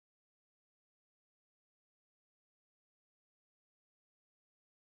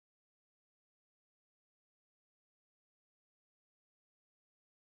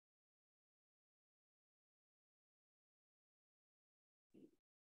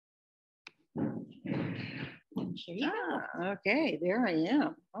Here you go. Okay, there I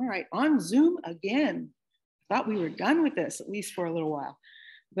am. All right, on Zoom again. Thought we were done with this, at least for a little while.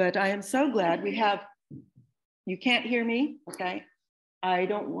 But I am so glad we have, you can't hear me, okay? I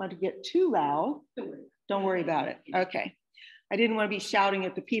don't want to get too loud. Don't worry about it. Okay. I didn't want to be shouting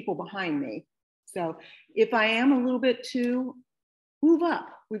at the people behind me. So if I am a little bit too, move up.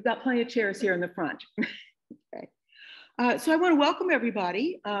 We've got plenty of chairs here in the front. Okay. So I want to welcome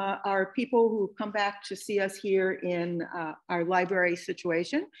everybody, our people who come back to see us here in our library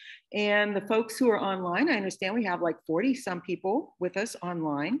situation, and the folks who are online. I understand we have like 40 some people with us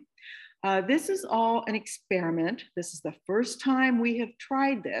online. This is all an experiment. This is the first time we have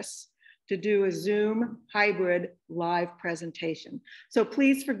tried this, to do a Zoom hybrid live presentation. So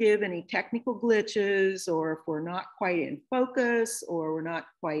please forgive any technical glitches, or if we're not quite in focus, or we're not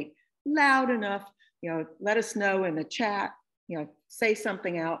quite loud enough, let us know in the chat, say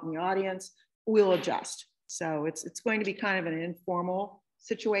something out in the audience, we'll adjust. So it's going to be kind of an informal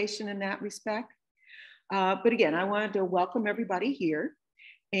situation in that respect. But again, I wanted to welcome everybody here.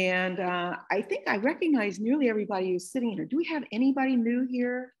 And I think I recognize nearly everybody who's sitting here. Do we have anybody new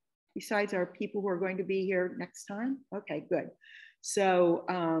here besides our people who are going to be here next time? Okay, good. So,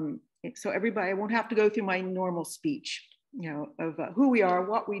 so everybody, I won't have to go through my normal speech, of who we are,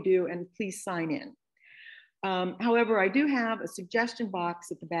 what we do, and please sign in. However, I do have a suggestion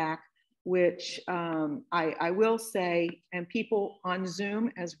box at the back, which I will say, and people on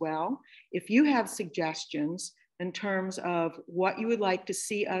Zoom as well, if you have suggestions in terms of what you would like to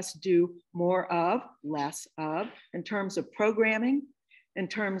see us do more of, less of, in terms of programming, in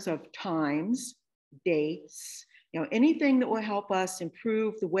terms of times, dates, anything that will help us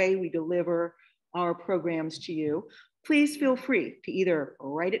improve the way we deliver our programs to you, please feel free to either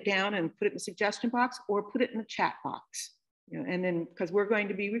write it down and put it in the suggestion box, or put it in the chat box. And then, because we're going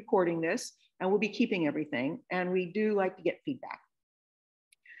to be recording this and we'll be keeping everything, and we do like to get feedback.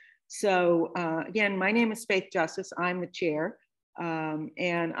 So again, my name is Faith Justice. I'm the chair,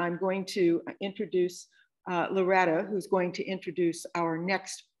 and I'm going to introduce Loretta, who's going to introduce our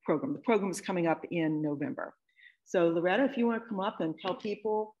next program. The program is coming up in November. So Loretta, if you want to come up and tell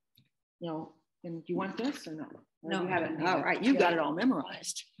people, and do you want this or not? No, you have it. All right, you got it all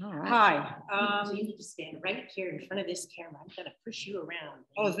memorized. All right. Hi. So you need to stand right here in front of this camera. I'm going to push you around.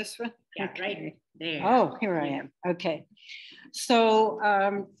 Oh, this one? Yeah, Okay. right there. Oh, here I am. Okay. So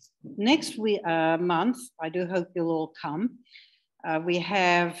next month, I do hope you'll all come. We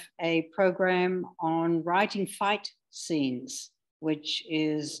have a program on writing fight scenes, which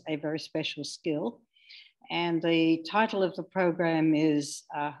is a very special skill. And the title of the program is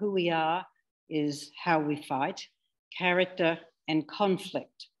Who We Are is How We Fight, Character and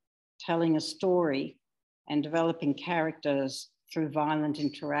Conflict, telling a story and developing characters through violent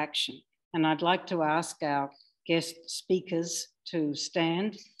interaction. And I'd like to ask our guest speakers to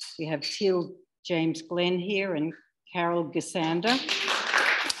stand. We have Teal James Glenn here and Carol Gisander.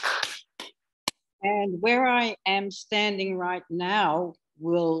 And where I am standing right now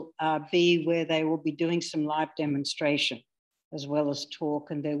will be where they will be doing some live demonstration as well as talk,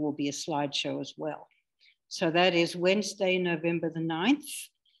 and there will be a slideshow as well. So that is Wednesday, November the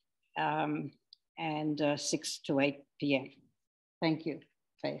 9th, and 6 to 8 p.m. Thank you,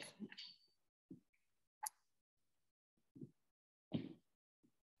 Faith.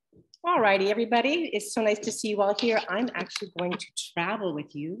 All righty, everybody. It's so nice to see you all here. I'm actually going to travel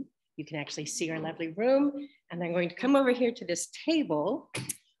with you. You can actually see our lovely room, and I'm going to come over here to this table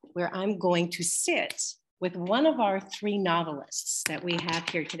where I'm going to sit with one of our 3 novelists that we have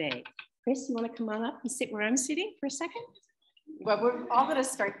here today. Kris, you want to come on up and sit where I'm sitting for a second? Well, we're all going to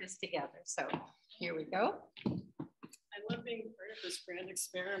start this together. So here we go. I love being part of this grand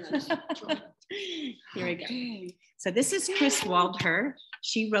experiment. Here we go. So this is Kris Waldherr.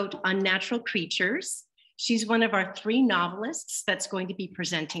 She wrote Unnatural Creatures. She's one of our 3 novelists that's going to be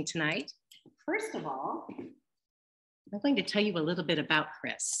presenting tonight. First of all, I'm going to tell you a little bit about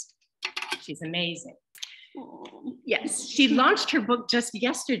Kris. She's amazing. Yes, she launched her book just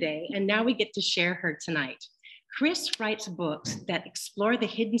yesterday, and now we get to share her tonight. Kris writes books that explore the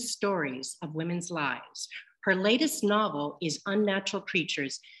hidden stories of women's lives. Her latest novel is Unnatural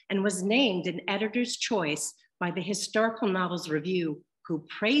Creatures and was named an editor's choice by the Historical Novels Review, who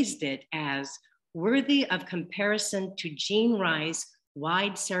praised it as worthy of comparison to Jean Rye's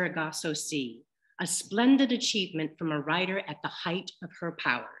Wide Sargasso Sea, a splendid achievement from a writer at the height of her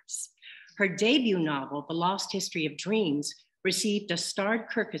powers. Her debut novel, The Lost History of Dreams, received a starred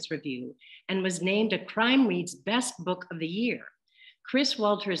Kirkus review and was named a Crime Reads Best Book of the Year. Kris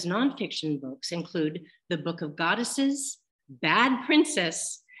Waldherr's nonfiction books include The Book of Goddesses, Bad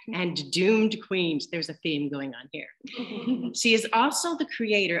Princess, and doomed queens. There's a theme going on here. She is also the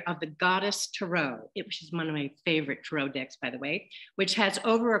creator of the Goddess Tarot, which is one of my favorite tarot decks, by the way, which has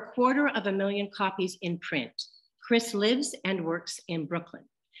over 250,000 copies in print. Kris lives and works in Brooklyn.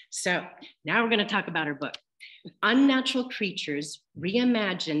 So now we're going to talk about her book. Unnatural Creatures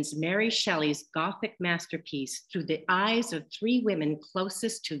reimagines Mary Shelley's Gothic masterpiece through the eyes of 3 women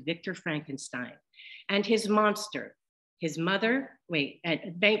closest to Victor Frankenstein and his monster. His mother,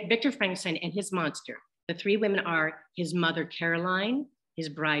 Victor Frankenstein and his monster. The 3 women are his mother, Caroline, his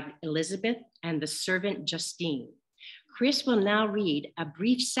bride, Elizabeth, and the servant, Justine. Kris will now read a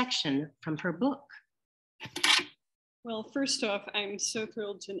brief section from her book. Well, first off, I'm so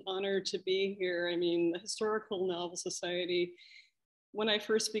thrilled and honored to be here. I mean, the Historical Novel Society, when I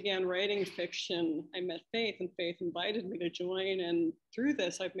first began writing fiction, I met Faith, and Faith invited me to join. And through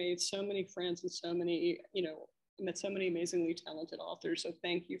this, I've made so many friends and so many, met so many amazingly talented authors. So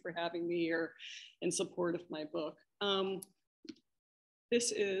thank you for having me here in support of my book.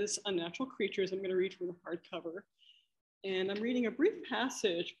 This is Unnatural Creatures. I'm going to read from the hardcover. And I'm reading a brief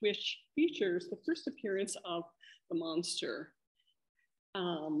passage which features the first appearance of the monster.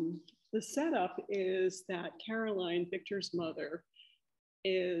 The setup is that Caroline, Victor's mother,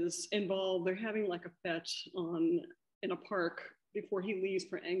 is involved. They're having like a fete in a park before he leaves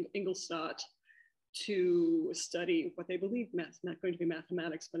for Ingolstadt to study what they believe not going to be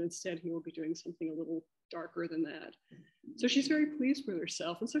mathematics, but instead he will be doing something a little darker than that. So she's very pleased with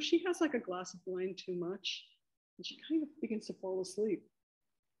herself. And so she has like a glass of wine too much, and she kind of begins to fall asleep.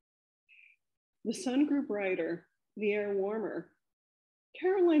 The sun grew brighter, the air warmer.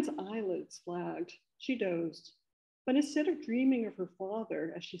 Caroline's eyelids flagged. She dozed. But instead of dreaming of her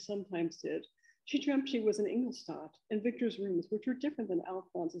father, as she sometimes did, she dreamt she was in Ingolstadt and Victor's rooms, which were different than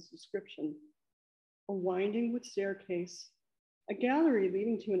Alphonse's description. A winding wood staircase, a gallery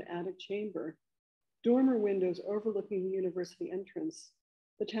leading to an attic chamber, dormer windows overlooking the university entrance,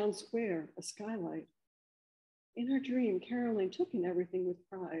 the town square, a skylight. In her dream, Caroline took in everything with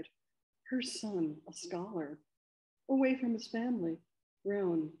pride. Her son, a scholar, away from his family,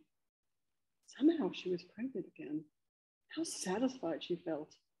 grown. Somehow she was pregnant again. How satisfied she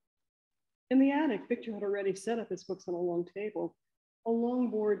felt. In the attic, Victor had already set up his books on a long table, a long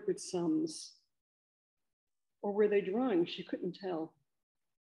board with sums. Or were they drawing? She couldn't tell.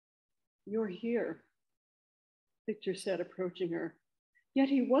 You're here, Victor said, approaching her. Yet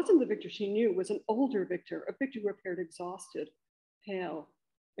he wasn't the Victor she knew. It was an older Victor, a Victor who appeared exhausted, pale,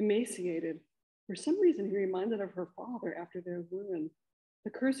 emaciated. For some reason, he reminded of her father after their ruin. The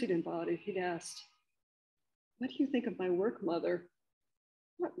curse he'd embodied, he'd asked, "What do you think of my work, mother?"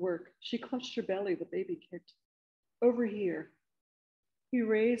 What work? She clutched her belly, the baby kicked. Over here. He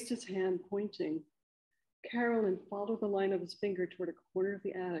raised his hand, pointing. Carolyn followed the line of his finger toward a corner of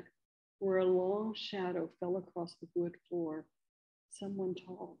the attic where a long shadow fell across the wood floor. Someone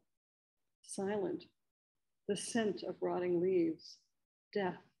tall, silent, the scent of rotting leaves,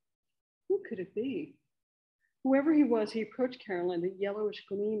 death. Who could it be? Whoever he was, he approached Carolyn, the yellowish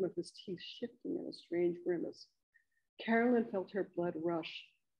gleam of his teeth shifting in a strange grimace. Carolyn felt her blood rush,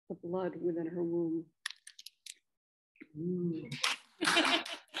 the blood within her womb.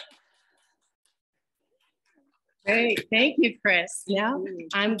 Great, thank you, Kris. Now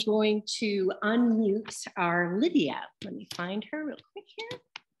I'm going to unmute our Lydia. Let me find her real quick here.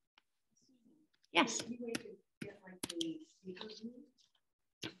 Yes.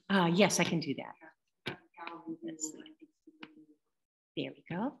 Yes, I can do that. Let's see. There we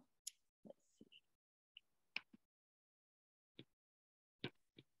go.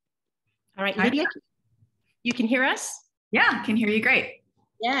 All right, Lydia, you can hear us? Yeah, can hear you great.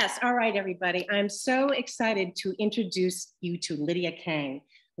 Yes, all right, everybody. I'm so excited to introduce you to Lydia Kang.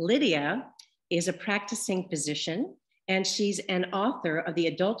 Lydia is a practicing physician, and she's an author of the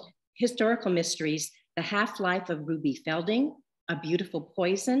adult historical mysteries, The Half-Life of Ruby Felding, A Beautiful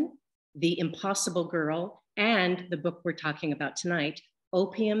Poison, The Impossible Girl, and the book we're talking about tonight,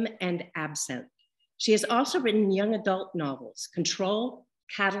 Opium and Absinthe. She has also written young adult novels, Control,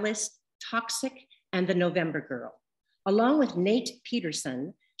 Catalyst, Toxic, and The November Girl. Along with Nate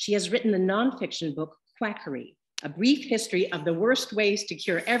Peterson, she has written the nonfiction book, Quackery, A Brief History of the Worst Ways to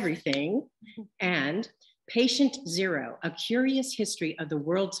Cure Everything, and Patient Zero, A Curious History of the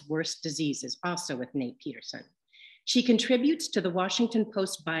World's Worst Diseases, also with Nate Peterson. She contributes to the Washington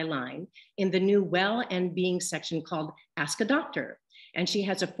Post byline in the new Well and Being section called Ask a Doctor. And she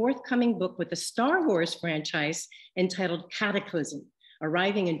has a forthcoming book with the Star Wars franchise entitled Cataclysm,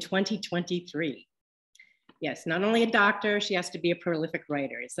 arriving in 2023. Yes, not only a doctor, she has to be a prolific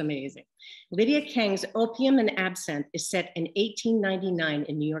writer. It's amazing. Lydia Kang's Opium and Absinthe is set in 1899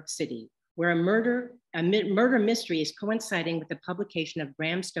 in New York City, where a murder mystery is coinciding with the publication of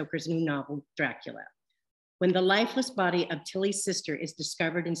Bram Stoker's new novel, Dracula. When the lifeless body of Tilly's sister is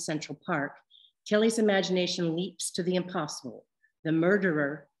discovered in Central Park, Tilly's imagination leaps to the impossible. The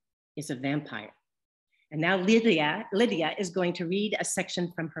murderer is a vampire. And now Lydia is going to read a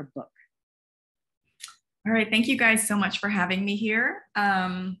section from her book. All right, thank you guys so much for having me here.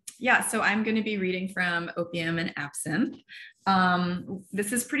 Yeah, so I'm going to be reading from Opium and Absinthe.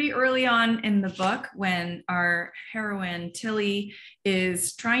 This is pretty early on in the book when our heroine, Tilly,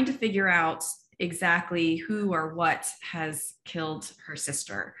 is trying to figure out exactly who or what has killed her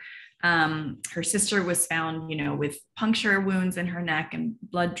sister. Her sister was found, with puncture wounds in her neck and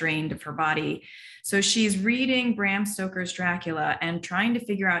blood drained of her body. So she's reading Bram Stoker's Dracula and trying to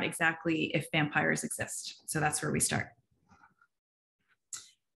figure out exactly if vampires exist. So that's where we start.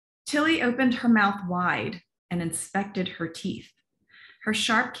 Tilly opened her mouth wide and inspected her teeth. Her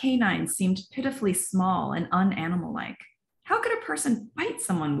sharp canines seemed pitifully small and unanimal-like. How could a person bite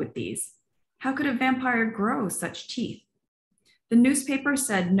someone with these? How could a vampire grow such teeth? The newspaper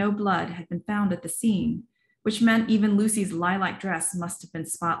said no blood had been found at the scene, which meant even Lucy's lilac dress must have been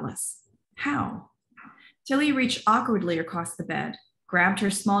spotless. How? Tilly reached awkwardly across the bed, grabbed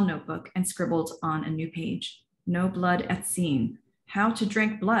her small notebook, and scribbled on a new page. No blood at scene. How to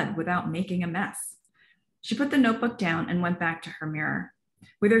drink blood without making a mess. She put the notebook down and went back to her mirror.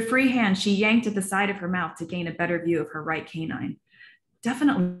 With her free hand, she yanked at the side of her mouth to gain a better view of her right canine.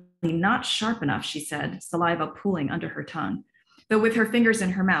 Definitely not sharp enough, she said, saliva pooling under her tongue. Though with her fingers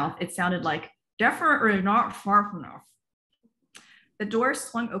in her mouth, it sounded like, definitely not sharp enough. The door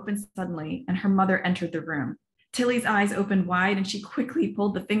swung open suddenly, and her mother entered the room. Tilly's eyes opened wide, and she quickly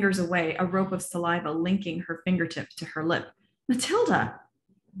pulled the fingers away, a rope of saliva linking her fingertip to her lip. Matilda,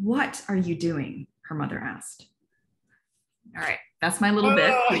 what are you doing? Her mother asked. All right, that's my little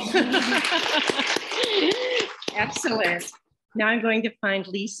bit. Excellent. Now I'm going to find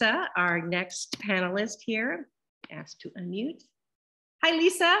Lisa, our next panelist here. Asked to unmute. Hi,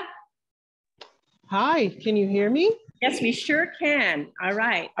 Lisa. Hi, can you hear me? Yes, we sure can. All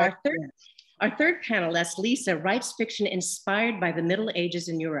right. Our third panelist, Lisa, writes fiction inspired by the Middle Ages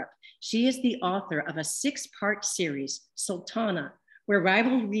in Europe. She is the author of a 6-part series, Sultana, where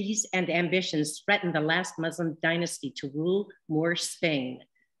rivalries and ambitions threaten the last Muslim dynasty to rule Moorish Spain.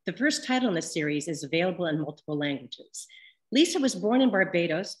 The first title in the series is available in multiple languages. Lisa was born in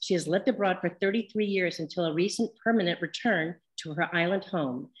Barbados. She has lived abroad for 33 years until a recent permanent return to her island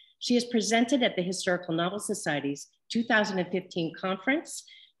home. She is presented at the Historical Novel Society's 2015 conference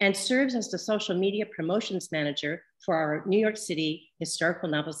and serves as the social media promotions manager for our New York City Historical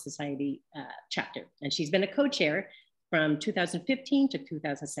Novel Society chapter. And she's been a co-chair from 2015 to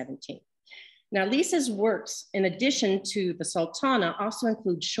 2017. Now, Lisa's works, in addition to the Sultana, also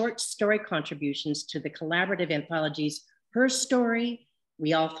include short story contributions to the collaborative anthologies Her Story,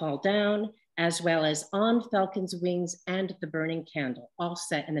 We All Fall Down, as well as On Falcon's Wings and The Burning Candle, all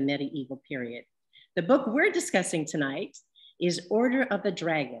set in the medieval period. The book we're discussing tonight is Order of the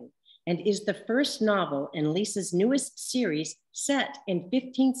Dragon and is the first novel in Lisa's newest series set in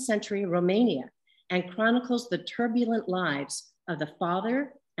 15th century Romania and chronicles the turbulent lives of the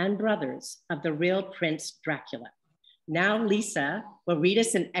father and brothers of the real Prince Dracula. Now Lisa will read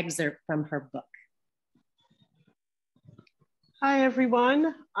us an excerpt from her book. Hi,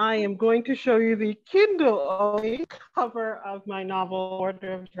 everyone. I am going to show you the Kindle-only cover of my novel,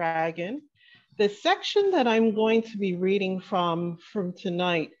 Order of Dragon. The section that I'm going to be reading from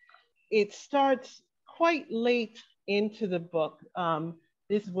tonight, it starts quite late into the book.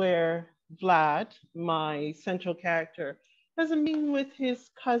 This is where Vlad, my central character, has a meeting with his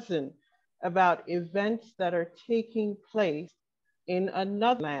cousin about events that are taking place in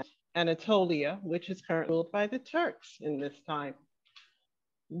another land, Anatolia, which is currently ruled by the Turks in this time.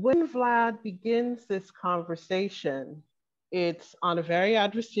 When Vlad begins this conversation, it's on a very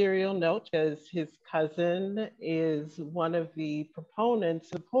adversarial note because his cousin is one of the proponents,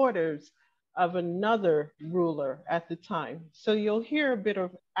 supporters of another ruler at the time. So you'll hear a bit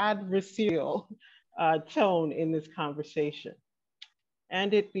of adversarial tone in this conversation.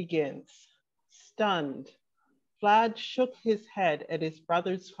 And it begins. Stunned, Vlad shook his head at his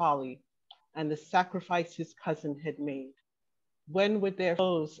brother's folly and the sacrifice his cousin had made. When would their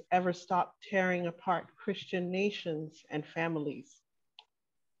foes ever stop tearing apart Christian nations and families?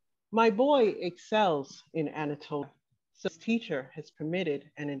 My boy excels in Anatolia, so his teacher has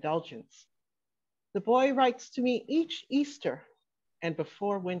permitted an indulgence. The boy writes to me each Easter and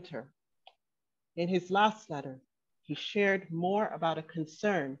before winter. In his last letter, he shared more about a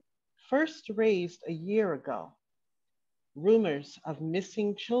concern first raised a year ago: rumors of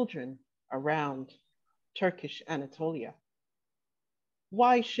missing children around Turkish Anatolia.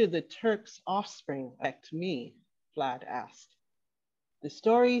 Why should the Turks' offspring affect me? Vlad asked. The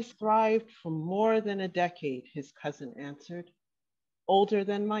stories thrived for more than a decade, his cousin answered. Older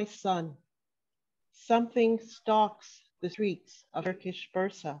than my son. Something stalks the streets of Turkish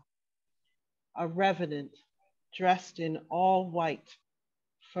Bursa. A revenant dressed in all white,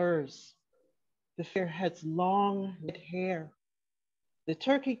 furs. The figure has long red hair. The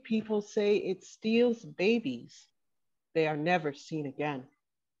Turkic people say it steals babies. They are never seen again.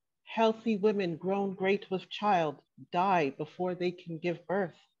 Healthy women grown great with child die before they can give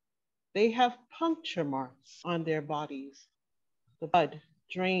birth. They have puncture marks on their bodies, the blood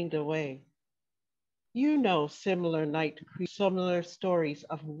drained away. You know similar stories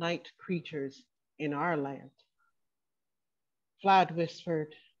of night creatures in our land. Vlad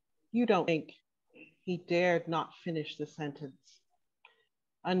whispered, you don't think. He dared not finish the sentence.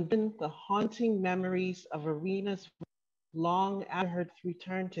 Unbidden, the haunting memories of Irina's long after her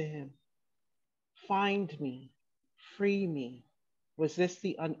return to him. Find me, free me. Was this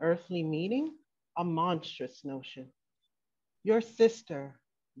the unearthly meaning? A monstrous notion. Your sister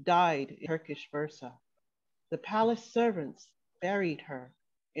died in Turkish Bursa. The palace servants buried her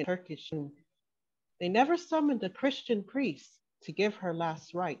in Turkish tomb. They never summoned a Christian priest to give her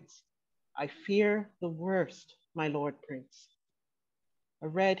last rites. I fear the worst, my lord prince. A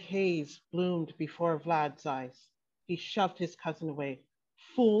red haze bloomed before Vlad's eyes. He shoved his cousin away.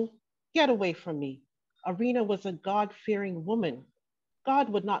 Fool, get away from me. Irina was a God-fearing woman. God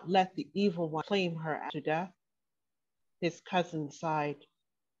would not let the evil one claim her to death. His cousin sighed.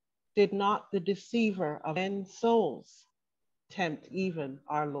 Did not the deceiver of men's souls tempt even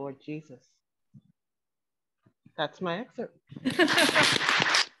our Lord Jesus? That's my excerpt.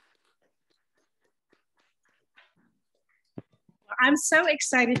 I'm so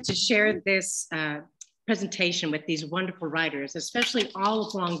excited to share this presentation with these wonderful writers, especially all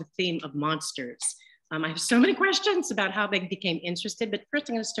along the theme of monsters. I have so many questions about how they became interested, but first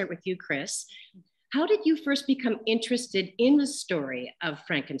I'm going to start with you, Kris. How did you first become interested in the story of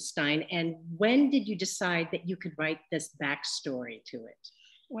Frankenstein, and when did you decide that you could write this backstory to it?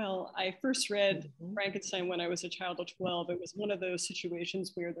 Well, I first read Frankenstein when I was a child of 12. It was one of those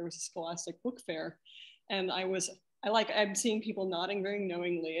situations where there was a scholastic book fair, and I'm seeing people nodding very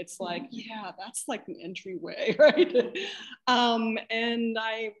knowingly. It's like, yeah, that's like an entryway, right? And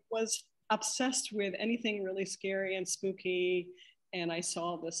I was obsessed with anything really scary and spooky. And I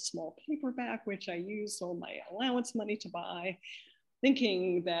saw this small paperback, which I used all my allowance money to buy,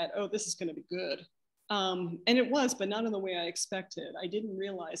 thinking that, oh, this is going to be good. And it was, but not in the way I expected. I didn't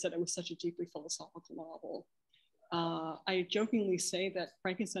realize that it was such a deeply philosophical novel. I jokingly say that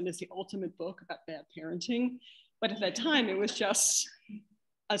Frankenstein is the ultimate book about bad parenting. But at that time, it was just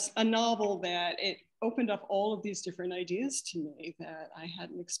a novel that it opened up all of these different ideas to me that I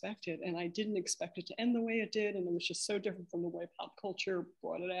hadn't expected. And I didn't expect it to end the way it did. And it was just so different from the way pop culture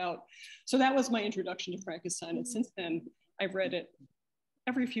brought it out. So that was my introduction to Frankenstein. And since then, I've read it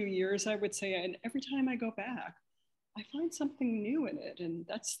every few years, I would say. And every time I go back, I find something new in it. And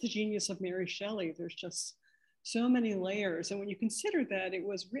that's the genius of Mary Shelley. There's just so many layers. And when you consider that it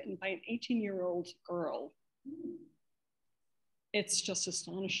was written by an 18-year-old girl, it's just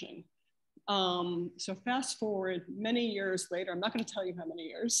astonishing. So fast forward many years later, I'm not going to tell you how many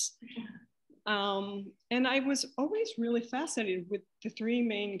years. And I was always really fascinated with the three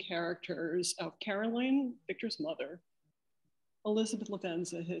main characters of Caroline, Victor's mother, Elizabeth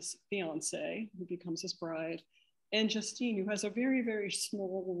Lavenza, his fiance, who becomes his bride, and Justine, who has a very, very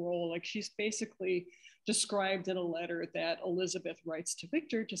small role. Like, she's basically described in a letter that Elizabeth writes to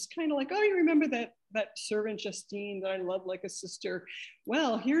Victor, just kind of like, oh, you remember that servant Justine that I love like a sister?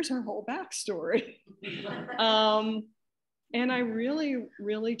 Well, here's her whole backstory. And I really,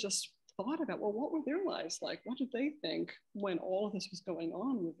 really just thought about, well, what were their lives like? What did they think when all of this was going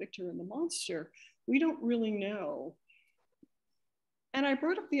on with Victor and the monster? We don't really know. And I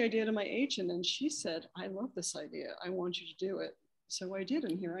brought up the idea to my agent, and she said, I love this idea. I want you to do it. So I did,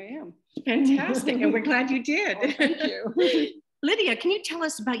 and here I am. Fantastic, and we're glad you did. Oh, thank you. Lydia, can you tell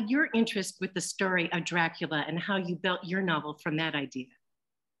us about your interest with the story of Dracula and how you built your novel from that idea?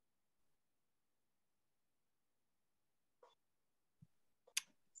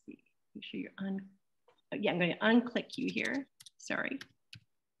 Let's see. Make sure you're on. Oh, yeah, I'm going to unclick you here. Sorry.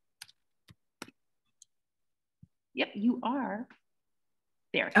 Yep, you are.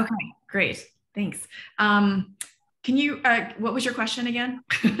 There. Okay, great. Thanks. Can you, what was your question again?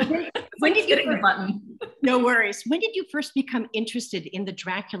 When did you hitting the button? No worries. When did you first become interested in the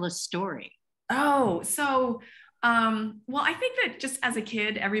Dracula story? Oh, so, well, I think that just as a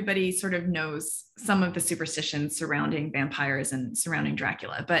kid, everybody sort of knows some of the superstitions surrounding vampires and surrounding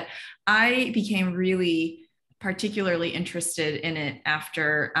Dracula, but I became really particularly interested in it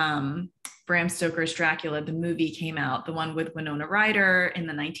after Bram Stoker's Dracula, the movie came out, the one with Winona Ryder in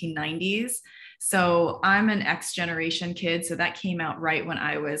the 1990s. So I'm an X generation kid. So that came out right when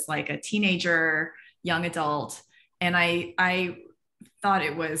I was like a teenager, young adult. And I thought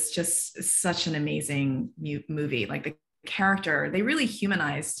it was just such an amazing movie. Like the character, they really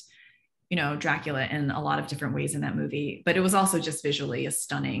humanized, you know, Dracula in a lot of different ways in that movie, but it was also just visually a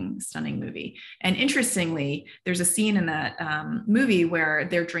stunning, stunning movie. And interestingly, there's a scene in that movie where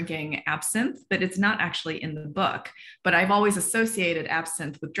they're drinking absinthe, but it's not actually in the book. But I've always associated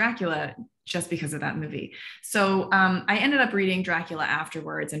absinthe with Dracula just because of that movie. So I ended up reading Dracula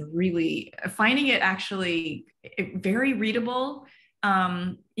afterwards and really finding it actually very readable.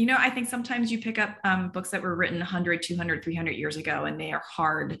 You know, I think sometimes you pick up books that were written 100, 200, 300 years ago, and they are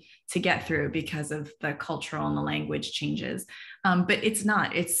hard to get through because of the cultural and the language changes. But it's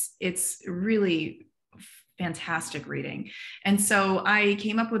not, it's really fantastic reading. And so I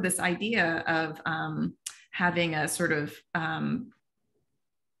came up with this idea of having a sort of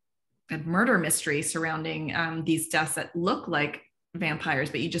a murder mystery surrounding these deaths that look like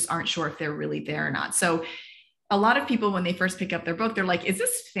vampires, but you just aren't sure if they're really there or not. So a lot of people, when they first pick up their book, they're like, is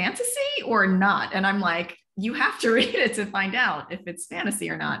this fantasy or not? And I'm like, you have to read it to find out if it's fantasy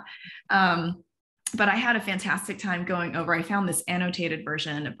or not. But I had a fantastic time going over. I found this annotated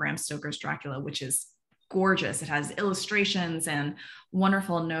version of Bram Stoker's Dracula, which is gorgeous. It has illustrations and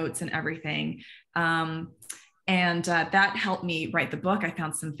wonderful notes and everything. And that helped me write the book. I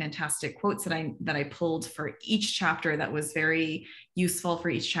found some fantastic quotes that I pulled for each chapter that was very useful for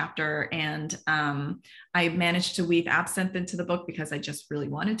each chapter. And I managed to weave absinthe into the book because I just really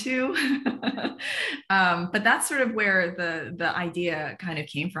wanted to. But that's sort of where the idea kind of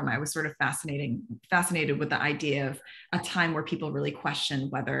came from. I was sort of fascinated with the idea of a time where people really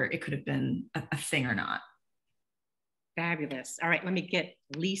questioned whether it could have been a thing or not. Fabulous. All right, let me get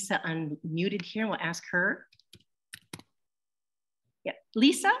Lisa unmuted here. We'll ask her. Yeah,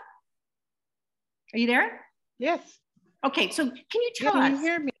 Lisa, are you there? Yes. Okay, so can you tell us? Can you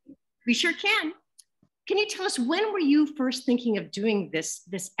hear me? We sure can. Can you tell us, when were you first thinking of doing this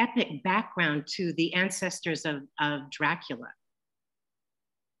epic background to the ancestors of Dracula?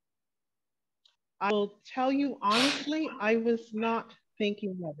 I will tell you honestly, I was not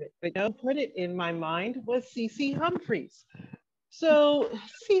thinking of it, but what put it in my mind was C.C. Humphreys. So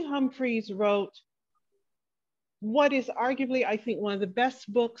C. Humphreys wrote what is arguably, I think, one of the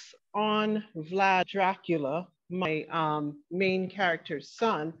best books on Vlad Dracula, my main character's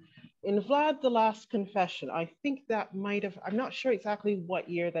son. In Vlad the Last Confession, I think that might have, I'm not sure exactly what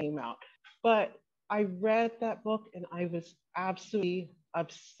year that came out, but I read that book and I was absolutely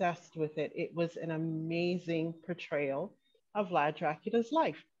obsessed with it. It was an amazing portrayal of Vlad Dracula's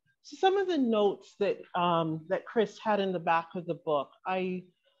life. So some of the notes that, that Kris had in the back of the book, I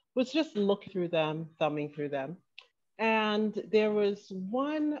was just looking through them, thumbing through them. And there was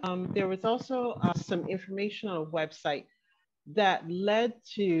one, there was also some information on a website that led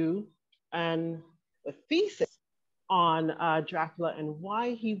to a thesis on Dracula and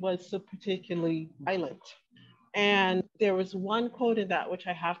why he was so particularly violent. And there was one quote in that, which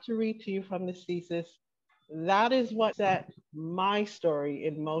I have to read to you from this thesis. That is what set my story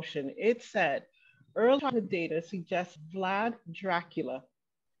in motion. It said, early childhood data suggests Vlad Dracula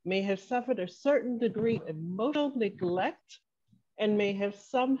may have suffered a certain degree of emotional neglect and may have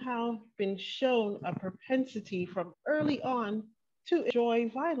somehow been shown a propensity from early on to enjoy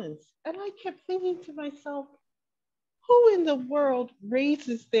violence. And I kept thinking to myself, who in the world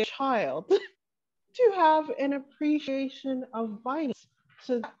raises their child to have an appreciation of violence?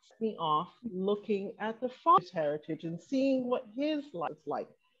 So that set me off looking at the father's heritage and seeing what his life was like.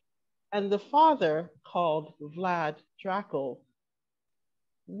 And the father, called Vlad Dracul,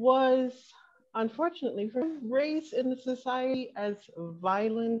 was unfortunately raised in a society as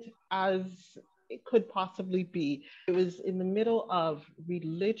violent as it could possibly be. It was in the middle of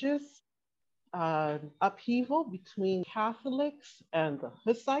religious upheaval between Catholics and the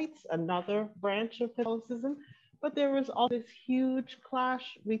Hussites, another branch of Catholicism, but there was all this huge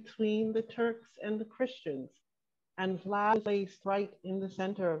clash between the Turks and the Christians. And Vlad was placed right in the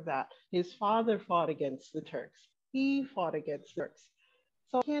center of that. His father fought against the Turks. He fought against the Turks.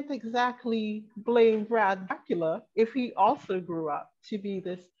 So I can't exactly blame Vlad Dracula if he also grew up to be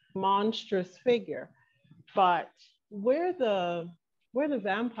this monstrous figure. But where the where the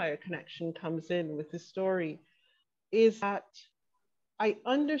vampire connection comes in with the story is that I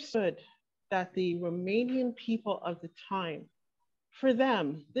understood that the Romanian people of the time, for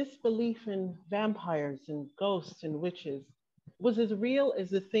them, this belief in vampires and ghosts and witches was as real as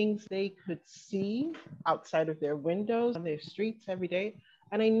the things they could see outside of their windows on their streets every day.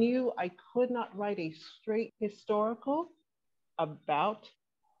 And I knew I could not write a straight historical about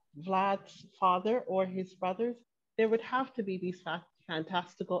Vlad's father or his brothers. There would have to be these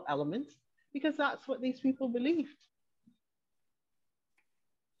fantastical elements because that's what these people believed.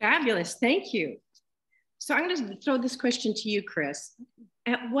 Fabulous, thank you. So I'm going to throw this question to you, Kris.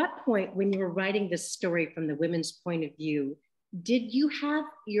 At what point when you were writing this story from the women's point of view, did you have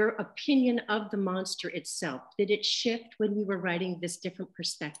your opinion of the monster itself? Did it shift when you were writing this different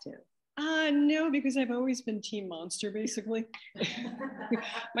perspective? No, because I've always been Team Monster, basically.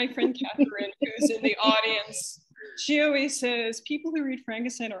 My friend Catherine, who's in the audience, she always says people who read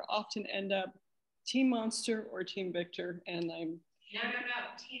Frankenstein are often end up Team Monster or Team Victor, and I'm... No,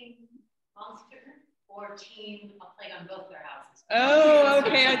 Team Monster or Team A Plague on Both Their Houses. Oh,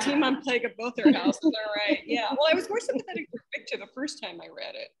 okay, a Team on Plague of Both Their Houses, all right, yeah. Well, I was more sympathetic for Victor the first time I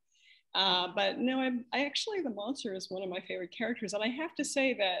read it. But no, I actually, the monster is one of my favorite characters, and I have to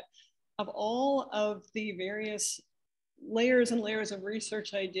say that of all of the various layers and layers of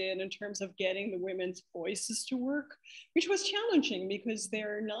research I did in terms of getting the women's voices to work, which was challenging because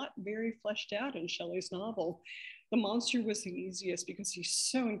they're not very fleshed out in Shelley's novel, the monster was the easiest because he's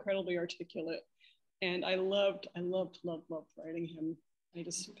so incredibly articulate. And I loved writing him. I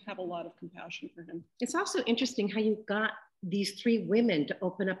just have a lot of compassion for him. It's also interesting how you got these three women to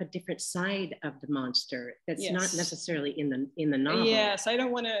open up a different side of the monster that's not necessarily in the novel. Yes, I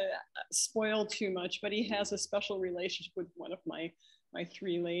don't want to spoil too much, but he has a special relationship with one of my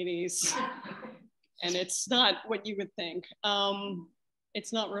three ladies. And it's not what you would think.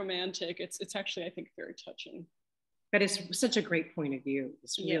 It's not romantic. It's actually, I think, very touching. But it's such a great point of view.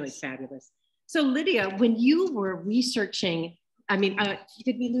 It's really fabulous. So Lydia, when you were researching, I mean,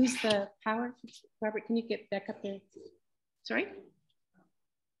 did we lose the power? Robert, can you get back up there? Sorry?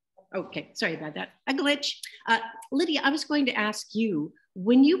 Okay, sorry about that. A glitch. Lydia, I was going to ask you,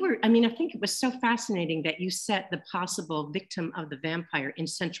 when you were, I mean, I think it was so fascinating that you set the possible victim of the vampire in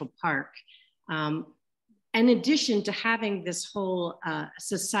Central Park. In addition to having this whole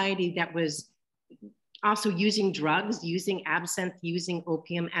society that was also using drugs, using absinthe, using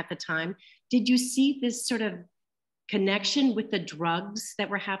opium at the time, did you see this sort of connection with the drugs that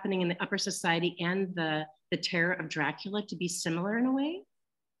were happening in the upper society and the terror of Dracula to be similar in a way?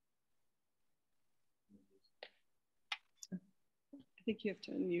 I think you have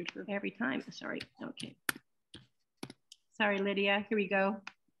to unmute her. Every time, sorry, okay. Sorry, Lydia, here we go.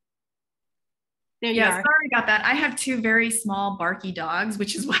 There you are. Sorry about that. I have two very small barky dogs,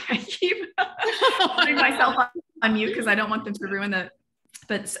 which is why I keep putting myself on mute because I don't want them to ruin the,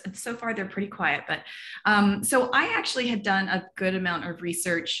 but so far they're pretty quiet. But so I actually had done a good amount of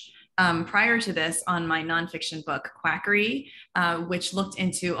research prior to this on my nonfiction book, Quackery, which looked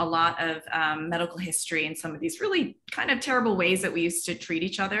into a lot of medical history and some of these really kind of terrible ways that we used to treat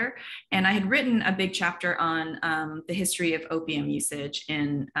each other. And I had written a big chapter on the history of opium usage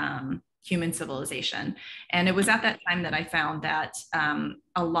in human civilization. And it was at that time that I found that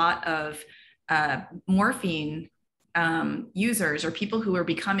a lot of morphine users or people who were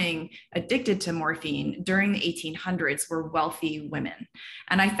becoming addicted to morphine during the 1800s were wealthy women.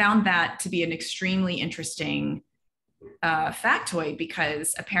 And I found that to be an extremely interesting factoid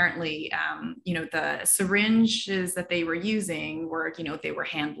because apparently, you know, the syringes that they were using were, you know, they were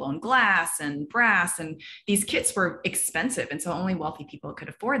hand-blown glass and brass, and these kits were expensive. And so only wealthy people could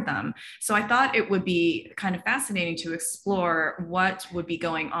afford them. So I thought it would be kind of fascinating to explore what would be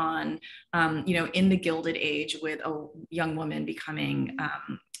going on, you know, in the Gilded Age with a young woman becoming,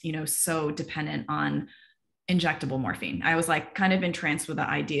 you know, so dependent on injectable morphine. I was like kind of entranced with the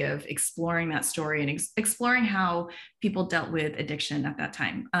idea of exploring that story and exploring how people dealt with addiction at that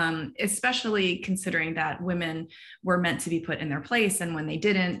time, especially considering that women were meant to be put in their place. And when they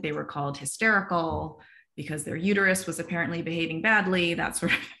didn't, they were called hysterical because their uterus was apparently behaving badly, that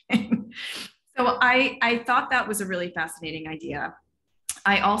sort of thing. So I thought that was a really fascinating idea.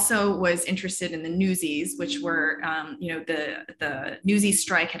 I also was interested in the Newsies, which were, you know, the Newsies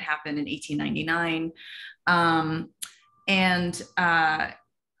strike had happened in 1899.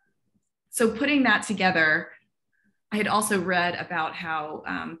 So putting that together, I had also read about how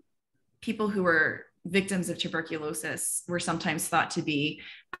people who were victims of tuberculosis were sometimes thought to be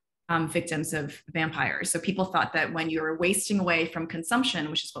victims of vampires. So people thought that when you were wasting away from consumption,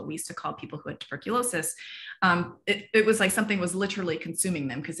 which is what we used to call people who had tuberculosis, it was like something was literally consuming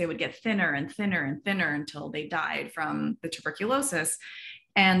them, because they would get thinner and thinner and thinner until they died from the tuberculosis.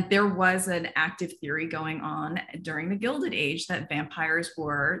 And there was an active theory going on during the Gilded Age that vampires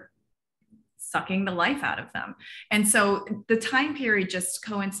were sucking the life out of them. And so the time period just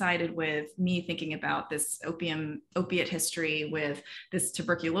coincided with me thinking about this opiate history, with this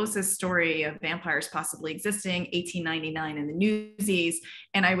tuberculosis story of vampires possibly existing, 1899 in the Newsies.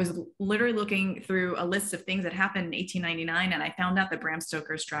 And I was literally looking through a list of things that happened in 1899, and I found out that Bram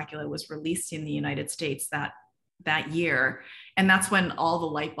Stoker's Dracula was released in the United States that year. And that's when all the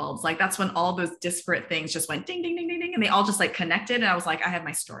light bulbs, like that's when all those disparate things just went ding, ding, ding, ding, ding. And they all just like connected. And I was like, I have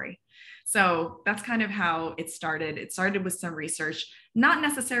my story. So that's kind of how it started. It started with some research, not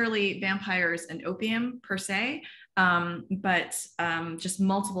necessarily vampires and opium per se, but just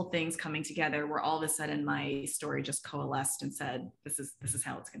multiple things coming together where all of a sudden my story just coalesced and said, this is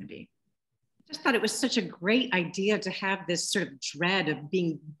how it's going to be. I just thought it was such a great idea to have this sort of dread of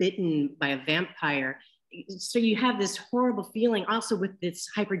being bitten by a vampire. So you have this horrible feeling also with this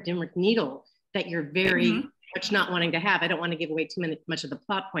hypodermic needle that you're very much not wanting to have. I don't want to give away too much of the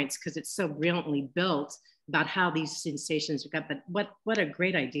plot points because it's so brilliantly built about how these sensations are got, but what a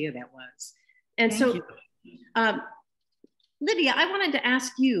great idea that was. And Thank you. Lydia, I wanted to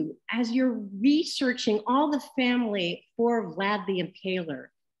ask you, as you're researching all the family for Vlad the Impaler,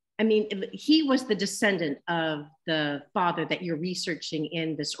 I mean, he was the descendant of the father that you're researching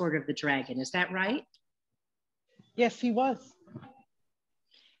in this Order of the Dragon, is that right? Yes, he was.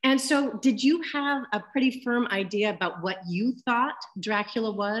 And so did you have a pretty firm idea about what you thought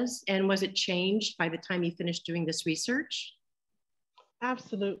Dracula was? And was it changed by the time you finished doing this research?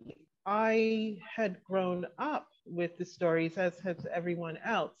 Absolutely. I had grown up with the stories, as has everyone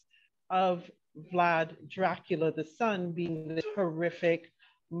else, of Vlad Dracula, the son, being this horrific,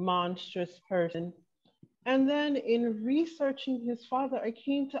 monstrous person. And then in researching his father, I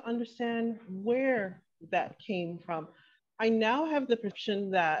came to understand where that came from. I now have the perception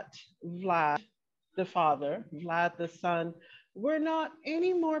that Vlad, the father, Vlad, the son, were not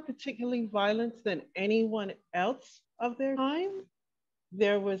any more particularly violent than anyone else of their time.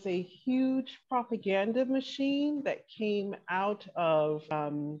 There was a huge propaganda machine that came out of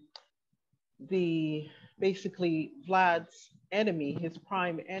basically Vlad's enemy, his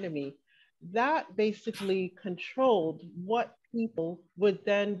prime enemy, that basically controlled what people would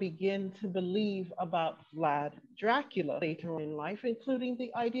then begin to believe about Vlad Dracula later in life, including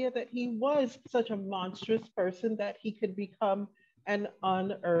the idea that he was such a monstrous person that he could become an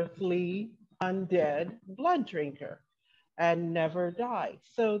unearthly, undead blood drinker and never die.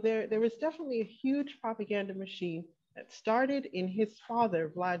 So there was definitely a huge propaganda machine that started in his father,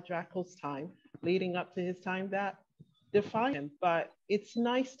 Vlad Dracula's time, leading up to his time, that defined him. But it's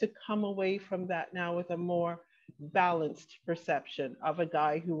nice to come away from that now with a more balanced perception of a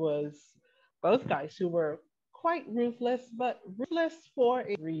guy who was, both guys who were quite ruthless, but ruthless for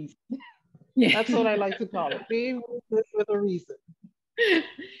a reason. Yeah. That's what I like to call it, being ruthless with a reason.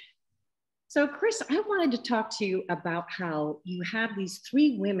 So Kris, I wanted to talk to you about how you have these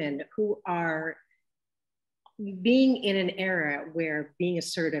three women who are being in an era where being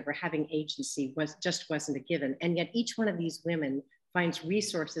assertive or having agency wasn't a given. And yet each one of these women finds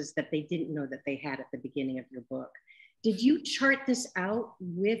resources that they didn't know that they had at the beginning of your book. Did you chart this out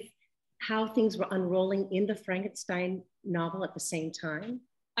with how things were unrolling in the Frankenstein novel at the same time?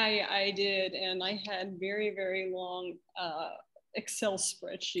 I did, and I had very, very long Excel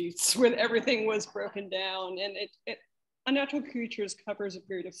spreadsheets where everything was broken down. And Unnatural Creatures covers a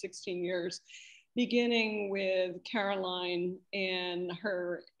period of 16 years, beginning with Caroline and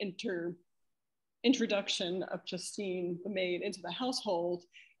her introduction of Justine, the maid, into the household,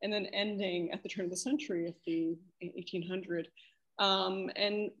 and then ending at the turn of the century at the 1800.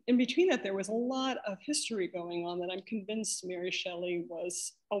 And in between that, there was a lot of history going on that I'm convinced Mary Shelley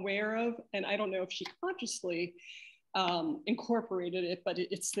was aware of. And I don't know if she consciously incorporated it, but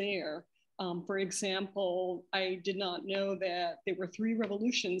it's there. For example, I did not know that there were 3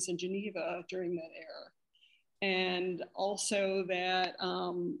 revolutions in Geneva during that era. And also that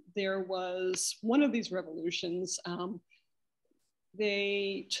there was one of these revolutions,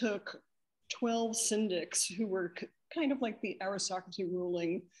 they took 12 syndics who were kind of like the aristocracy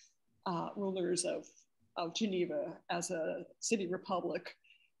rulers of Geneva as a city republic.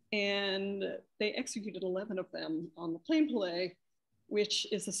 And they executed 11 of them on the Plain Palais, which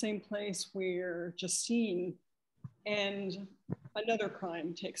is the same place where Justine and another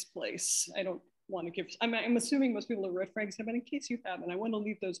crime takes place. I don't want to give, I'm assuming most people have read Frankenstein, but in case you haven't, I want to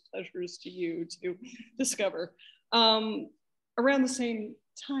leave those pleasures to you to discover. Around the same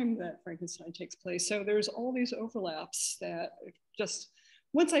time that Frankenstein takes place. So there's all these overlaps that just,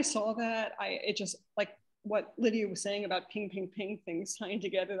 once I saw that, it just, like what Lydia was saying about ping, ping, ping, things tying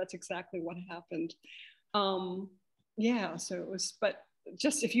together, that's exactly what happened. Yeah, so it was, but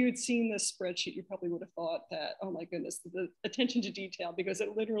just if you had seen this spreadsheet, you probably would have thought that, oh my goodness, the attention to detail, because it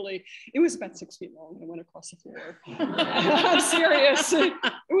was about 6 feet long and went across the floor. I'm serious. It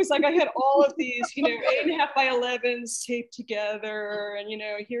was like I had all of these, 8.5 by 11s taped together. And,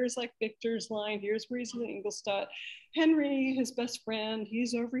 here's like Victor's line, here's where he's in Ingolstadt. Henry, his best friend,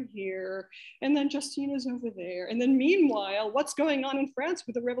 he's over here. And then Justina's over there. And then meanwhile, what's going on in France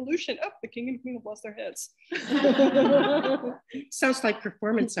with the revolution? Oh, the king and queen have lost their heads. Sounds like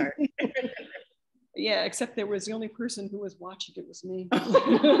performance art. Yeah, except there was the only person who was watching it was me.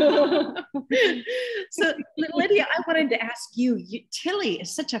 So Lydia, I wanted to ask you, Tilly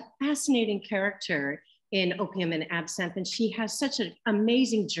is such a fascinating character in Opium and Absinthe, and she has such an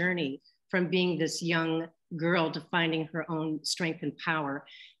amazing journey from being this young girl to finding her own strength and power.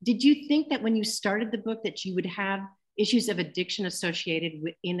 Did you think that when you started the book that you would have issues of addiction associated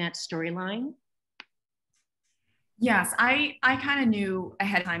in that storyline? Yes, I kind of knew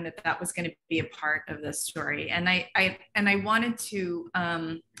ahead of time that was going to be a part of this story, and I wanted to.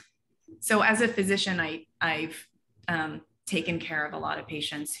 So as a physician, I've taken care of a lot of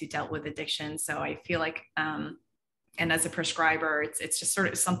patients who dealt with addiction. So I feel like, and as a prescriber, it's just sort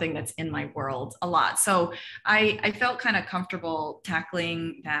of something that's in my world a lot. So I felt kind of comfortable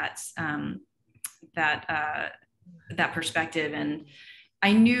tackling that perspective, and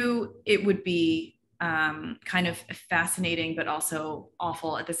I knew it would be kind of fascinating, but also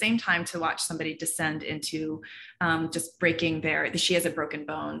awful at the same time to watch somebody descend into just breaking she has a broken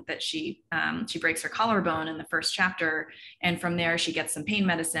bone that she breaks her collarbone in the first chapter. And from there, she gets some pain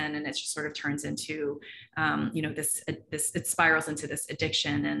medicine, and it just sort of turns into, it spirals into this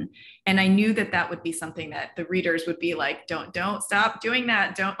addiction. And I knew that would be something that the readers would be like, don't stop doing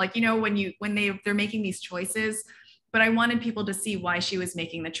that. Don't, like, when they're making these choices. But I wanted people to see why she was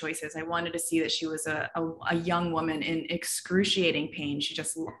making the choices. I wanted to see that she was a young woman in excruciating pain. She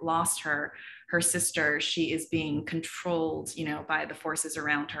just lost her sister. She is being controlled, by the forces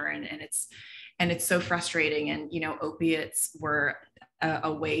around her, and it's so frustrating. And opiates were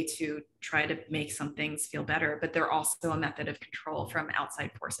a way to try to make some things feel better, but they're also a method of control from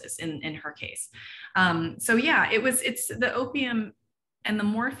outside forces in her case. So yeah, it's the opium and the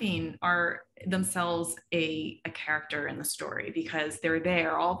morphine are themselves a character in the story, because they're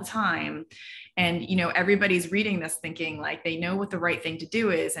there all the time. And, everybody's reading this thinking like they know what the right thing to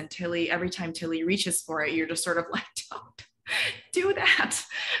do is. And every time Tilly reaches for it, you're just sort of like, don't do that.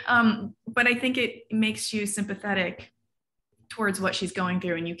 But I think it makes you sympathetic towards what she's going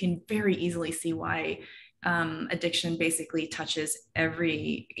through. And you can very easily see why addiction basically touches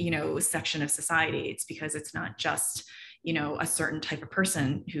every, section of society. It's because it's not just, a certain type of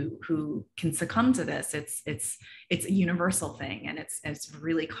person who can succumb to this. It's a universal thing, and it's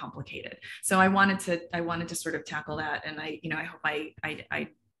really complicated. So I wanted to sort of tackle that, and I hope I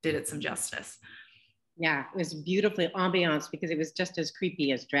did it some justice. Yeah, it was beautifully ambiance, because it was just as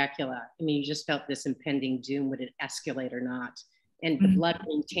creepy as Dracula. I mean, you just felt this impending doom, would it escalate or not? And the blood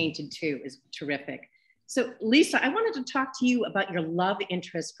being tainted too is terrific. So Lisa, I wanted to talk to you about your love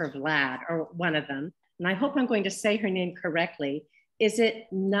interest for Vlad, or one of them. And I hope I'm going to say her name correctly. Is it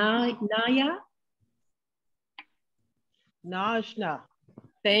Naya? Najna.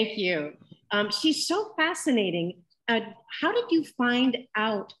 Thank you. She's so fascinating. How did you find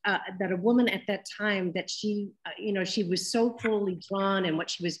out that a woman at that time, that she was so fully drawn in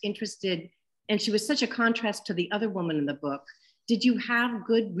what she was interested, and she was such a contrast to the other woman in the book? Did you have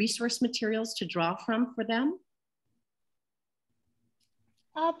good resource materials to draw from for them?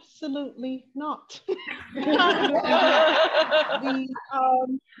 Absolutely not. There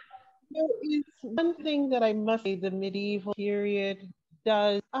is one thing that I must say: the medieval period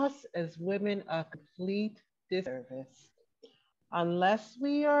does us as women a complete disservice. Unless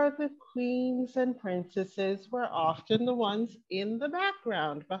we are the queens and princesses, we're often the ones in the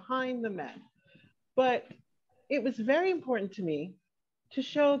background, behind the men. But it was very important to me to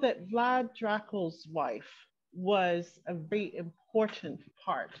show that Vlad Dracula's wife was a very important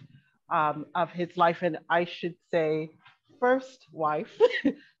part of his life. And I should say first wife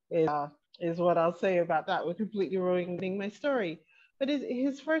is what I'll say about that. We're completely ruining my story. But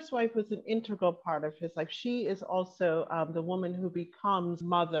his first wife was an integral part of his life. She is also the woman who becomes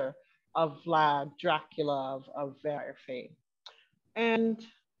mother of Vlad Dracula of vampire fame. And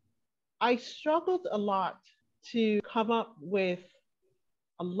I struggled a lot to come up with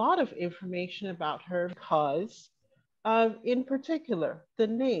a lot of information about her because of, in particular, the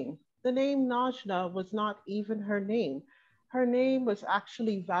name. The name Najna was not even her name. Her name was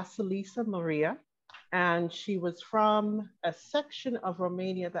actually Vasilisa Maria, and she was from a section of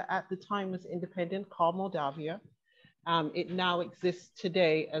Romania that at the time was independent called Moldavia. It now exists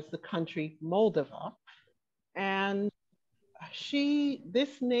today as the country Moldova. And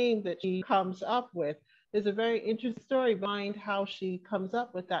this name that she comes up with is a very interesting story behind how she comes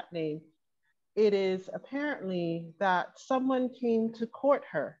up with that name. It is apparently that someone came to court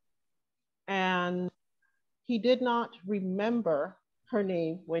her and he did not remember her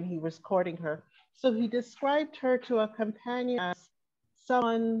name when he was courting her. So he described her to a companion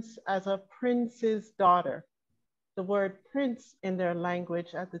as a prince's daughter. The word prince in their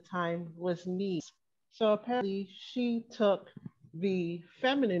language at the time was niece. So apparently she took the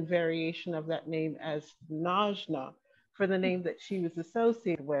feminine variation of that name as Najna for the name that she was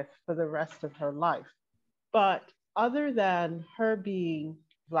associated with for the rest of her life. But other than her being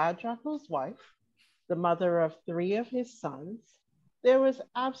Vlad Dracula's wife, the mother of 3 of his sons, there was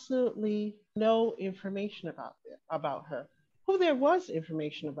absolutely no information about her. Who there was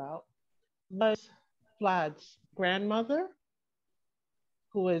information about was Vlad's grandmother,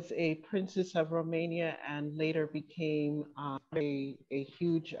 who was a princess of Romania and later became a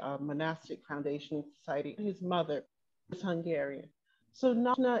huge monastic foundation society. His mother was Hungarian. So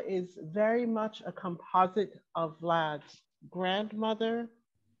Najna is very much a composite of Vlad's grandmother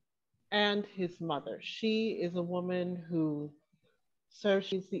and his mother. She is a woman who serves,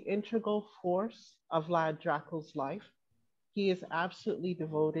 she's the integral force of Vlad Dracula's life. He is absolutely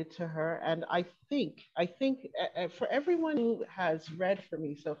devoted to her. And I think for everyone who has read for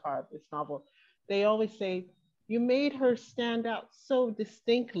me so far this novel, they always say, you made her stand out so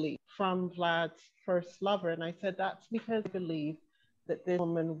distinctly from Vlad's first lover. And I said, that's because I believe that this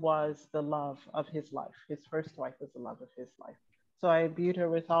woman was the love of his life. His first wife was the love of his life. So I imbued her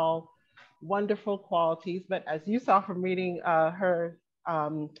with all wonderful qualities. But as you saw from reading her,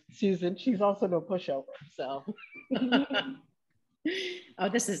 Susan, she's also no pushover, so. Oh,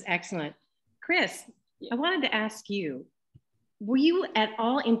 this is excellent. Kris, I wanted to ask you, were you at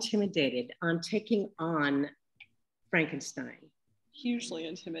all intimidated on taking on Frankenstein? Hugely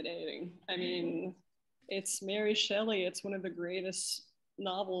intimidating. I mean, it's Mary Shelley. It's one of the greatest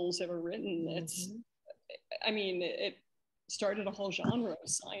novels ever written. It's, I mean, it started a whole genre of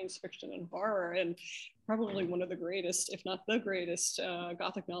science fiction and horror, and probably one of the greatest, if not the greatest,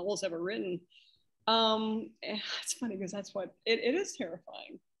 Gothic novels ever written. It's funny because that's what it is,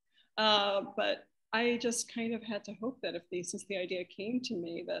 terrifying. But I just kind of had to hope that since the idea came to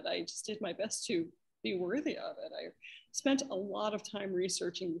me, that I just did my best to be worthy of it. I spent a lot of time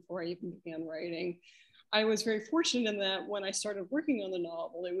researching before I even began writing. I was very fortunate in that when I started working on the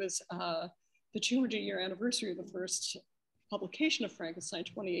novel, it was the 200-year anniversary of the first publication of Frankenstein,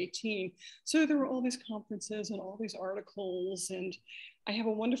 2018. So there were all these conferences and all these articles. And I have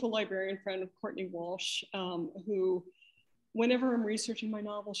a wonderful librarian friend, Courtney Walsh, who, whenever I'm researching my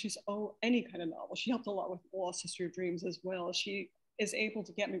novel, any kind of novel, she helped a lot with Lost History of Dreams as well. She is able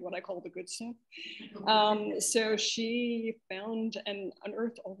to get me what I call the good stuff. So she found and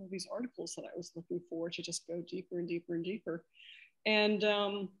unearthed all of these articles that I was looking for to just go deeper and deeper and deeper.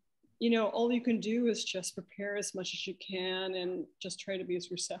 And you know, all you can do is just prepare as much as you can and just try to be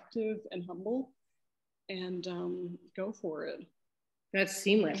as receptive and humble and go for it. That's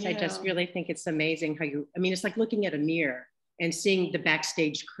seamless. Yeah. I just really think it's amazing how it's like looking at a mirror and seeing the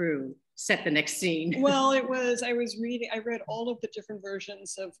backstage crew set the next scene. Well, I read all of the different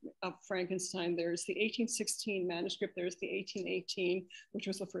versions of Frankenstein. There's the 1816 manuscript, there's the 1818, which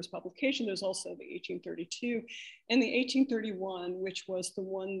was the first publication. There's also the 1832 and the 1831, which was the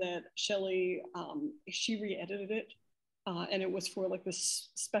one that Shelley, she re-edited it. And it was for like this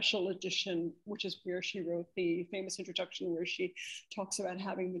special edition, which is where she wrote the famous introduction where she talks about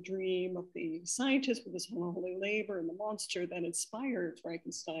having the dream of the scientist with his unholy labor and the monster that inspired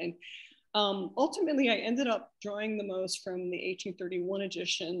Frankenstein. Ultimately, I ended up drawing the most from the 1831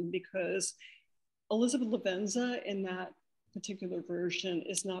 edition because Elizabeth Lavenza in that particular version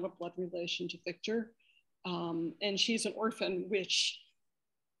is not a blood relation to Victor. And she's an orphan, which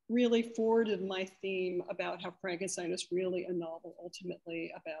really forwarded my theme about how Frankenstein is really a novel ultimately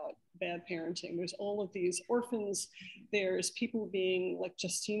about bad parenting. There's all of these orphans. There's people being, like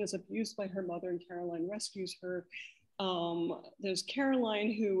Justina's abused by her mother and Caroline rescues her. There's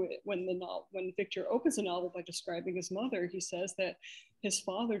Caroline who, when Victor opens the novel by describing his mother, he says that his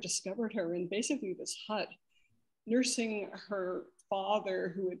father discovered her in basically this hut, nursing her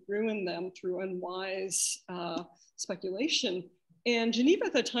father who had ruined them through unwise speculation. And Geneva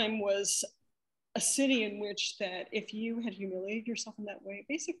at the time was a city in which that if you had humiliated yourself in that way,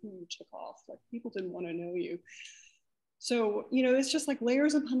 basically you took off, like people didn't want to know you. So, you know, it's just like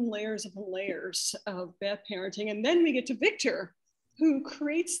layers upon layers upon layers of bad parenting. And then we get to Victor, who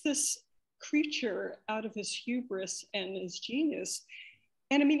creates this creature out of his hubris and his genius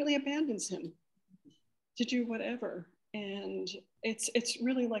and immediately abandons him to do whatever. And it's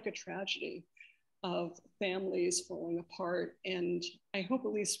really like a tragedy of families falling apart. And I hope,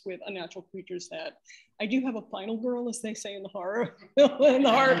 at least with Unnatural Creatures, that I do have a final girl, as they say in the horror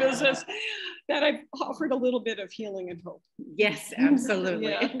business, that I've offered a little bit of healing and hope. Yes, absolutely.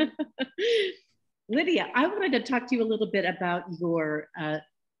 Yeah. Lydia, I wanted to talk to you a little bit about your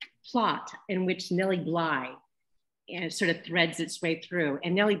plot in which Nellie Bly sort of threads its way through.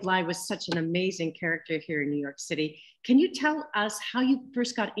 And Nellie Bly was such an amazing character here in New York City. Can you tell us how you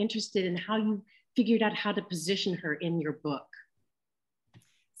first got interested and how you figured out how to position her in your book?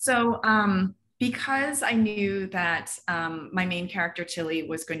 So because I knew that my main character, Tilly,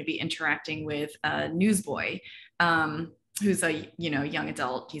 was going to be interacting with a newsboy, who's a young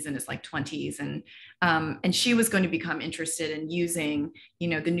adult. He's in his like 20s, and she was going to become interested in using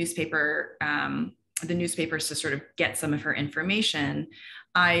the newspapers to sort of get some of her information.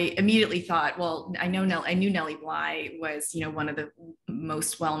 I immediately thought, well, I knew Nellie Bly was one of the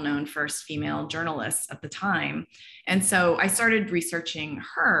most well-known first female journalists at the time, and so I started researching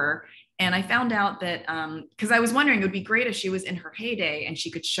her. And I found out that, because I was wondering, it would be great if she was in her heyday and she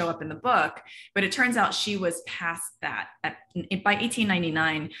could show up in the book, but it turns out she was past that. By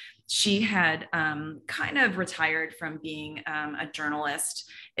 1899, she had kind of retired from being a journalist.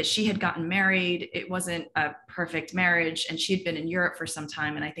 She had gotten married. It wasn't a perfect marriage, and she had been in Europe for some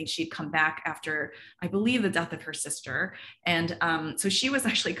time. And I think she'd come back after, I believe, the death of her sister. And so she was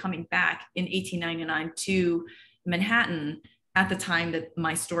actually coming back in 1899 to Manhattan at the time that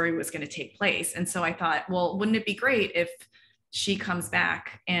my story was going to take place. And so I thought, well, wouldn't it be great if she comes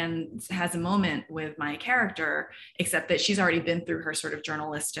back and has a moment with my character, except that she's already been through her sort of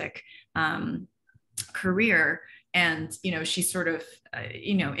journalistic career. And, she's sort of,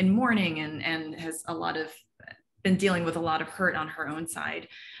 in mourning and has been dealing with a lot of hurt on her own side.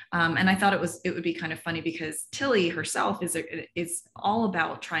 And I thought it would be kind of funny because Tilly herself is all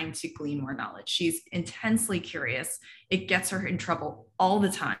about trying to glean more knowledge. She's intensely curious. It gets her in trouble all the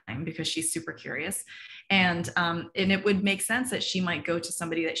time because she's super curious. And it would make sense that she might go to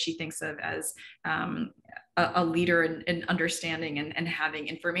somebody that she thinks of as a leader in understanding and having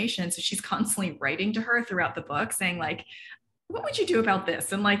information. So she's constantly writing to her throughout the book saying like, what would you do about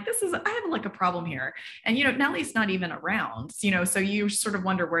this? And like, I have like a problem here. And, Nellie's not even around, so you sort of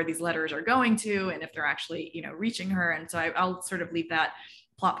wonder where these letters are going to and if they're actually, reaching her. And so I'll sort of leave that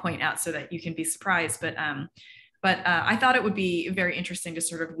plot point out so that you can be surprised. But I thought it would be very interesting to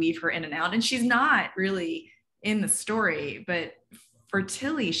sort of weave her in and out. And she's not really in the story, but for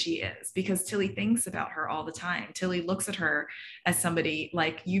Tilly, she is, because Tilly thinks about her all the time. Tilly looks at her as somebody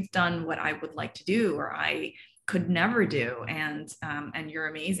like, you've done what I would like to do, or I could never do, and you're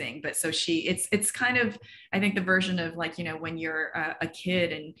amazing. But so it's kind of, I think, the version of like, when you're a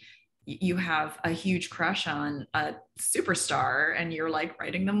kid and you have a huge crush on a superstar and you're like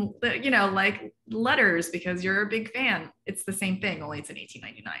writing them, like letters because you're a big fan. It's the same thing, only it's in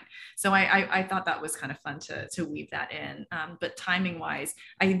 1899. So I thought that was kind of fun to weave that in. But timing wise,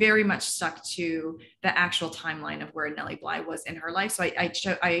 I very much stuck to the actual timeline of where Nellie Bly was in her life. So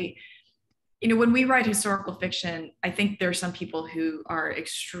I when we write historical fiction, I think there are some people who are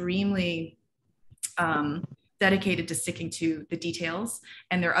extremely dedicated to sticking to the details.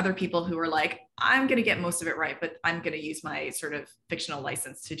 And there are other people who are like, I'm going to get most of it right, but I'm going to use my sort of fictional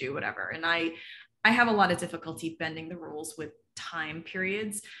license to do whatever. And I have a lot of difficulty bending the rules with time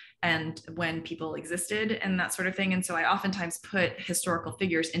periods and when people existed and that sort of thing. And so I oftentimes put historical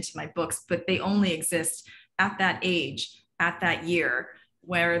figures into my books, but they only exist at that age, at that year,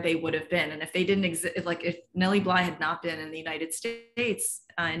 where they would have been. And if they didn't exist, like if Nellie Bly had not been in the United States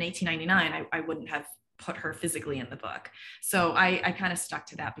in 1899, I wouldn't have put her physically in the book. So I kind of stuck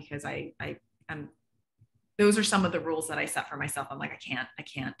to that because I'm those are some of the rules that I set for myself. I'm like, I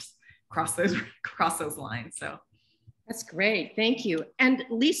can't cross those lines. So that's great. Thank you. And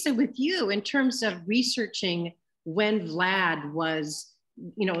Lisa, with you, in terms of researching when Vlad was,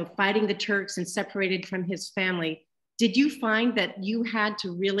 fighting the Turks and separated from his family, did you find that you had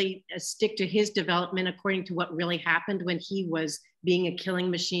to really stick to his development according to what really happened when he was being a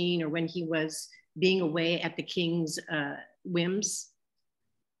killing machine or when he was being away at the king's whims?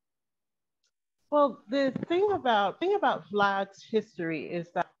 Well, the thing about Vlad's history is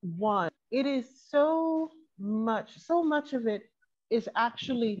that, one, it is so much of it is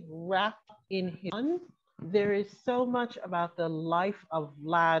actually wrapped in his son. There is so much about the life of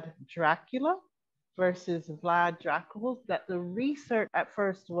Vlad Dracula versus Vlad Dracula that the research at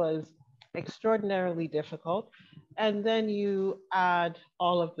first was extraordinarily difficult. And then you add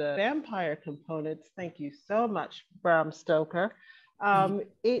all of the vampire components. Thank you so much, Bram Stoker.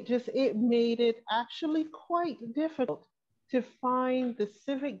 It made it actually quite difficult to find the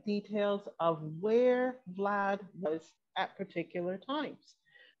civic details of where Vlad was at particular times.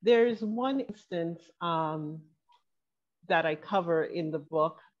 There's one instance that I cover in the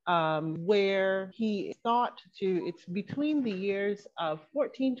book where he is thought to, it's between the years of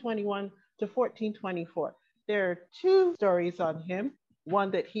 1421 to 1424. There are two stories on him.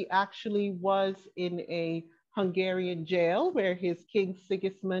 One that he actually was in a Hungarian jail where his King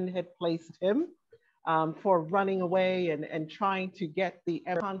Sigismund had placed him for running away and trying to get the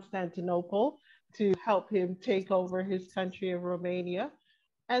Emperor of Constantinople to help him take over his country of Romania.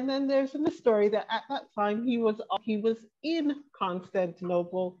 And then there's in the story that at that time he was in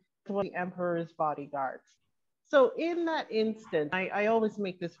Constantinople to one of the emperor's bodyguards. So in that instance, I always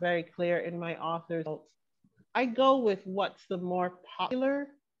make this very clear in my author's notes. I go with what's the more popular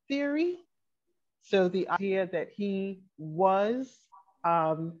theory. So the idea that he was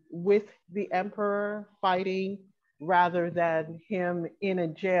with the emperor fighting rather than him in a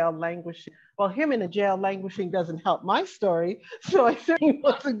jail languishing. Well, him in a jail languishing doesn't help my story, so I certainly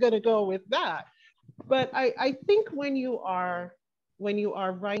wasn't going to go with that. But I think when you are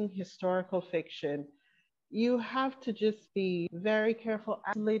writing historical fiction, you have to just be very careful,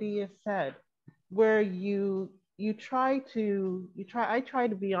 as Lydia said, where I try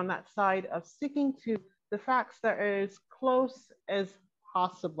to be on that side of sticking to the facts that are as close as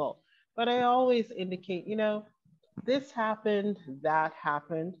possible. But I always indicate, this happened, that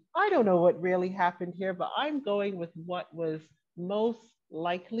happened. I don't know what really happened here, but I'm going with what was most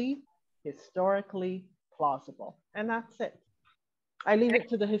likely historically plausible. And that's it. I leave it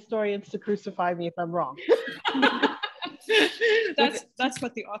to the historians to crucify me if I'm wrong. That's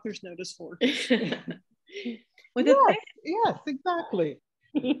what the author's note is for. Well, yes, exactly.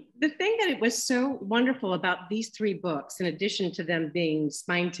 The thing that it was so wonderful about these three books, in addition to them being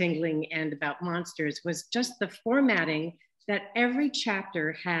spine-tingling and about monsters, was just the formatting that every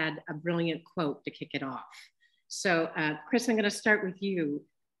chapter had a brilliant quote to kick it off. So, Kris, I'm going to start with you.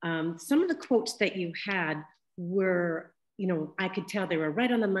 Some of the quotes that you had were, I could tell they were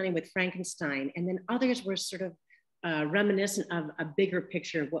right on the money with Frankenstein, and then others were sort of reminiscent of a bigger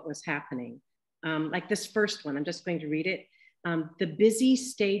picture of what was happening. Like this first one, I'm just going to read it. The busy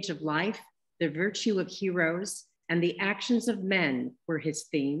stage of life, the virtue of heroes, and the actions of men were his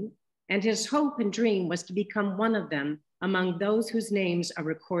theme, and his hope and dream was to become one of them among those whose names are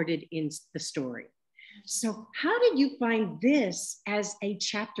recorded in the story. So how did you find this as a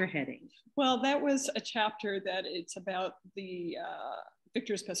chapter heading? Well, that was a chapter that it's about the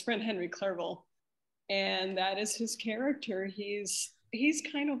Victor's best friend, Henry Clerval, and that is his character. He's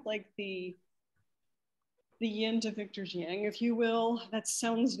kind of like the yin to Victor's yang, if you will. That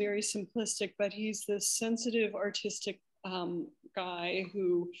sounds very simplistic, but he's this sensitive, artistic guy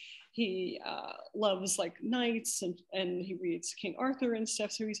who he loves like knights and he reads King Arthur and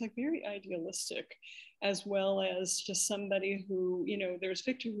stuff. So he's like very idealistic, as well as just somebody who, there's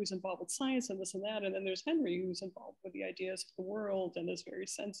Victor who's involved with science and this and that. And then there's Henry who's involved with the ideas of the world and is very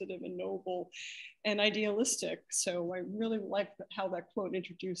sensitive and noble and idealistic. So I really like how that quote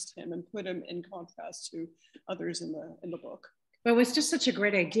introduced him and put him in contrast to others in the book. Well, it was just such a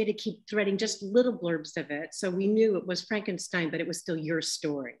great idea to keep threading just little blurbs of it. So we knew it was Frankenstein, but it was still your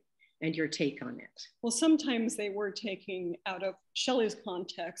story and your take on it. Well, sometimes they were taking out of Shelley's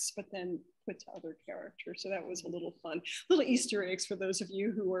context, but then put to other characters. So that was a little fun. Little Easter eggs for those of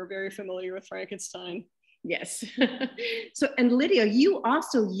you who are very familiar with Frankenstein. Yes. So, and Lydia, you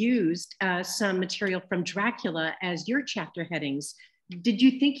also used some material from Dracula as your chapter headings. Did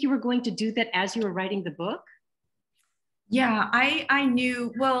you think you were going to do that as you were writing the book? Yeah, I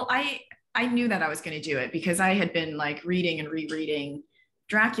knew, well, I knew that I was going to do it because I had been like reading and rereading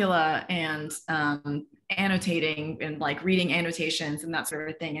Dracula and annotating and like reading annotations and that sort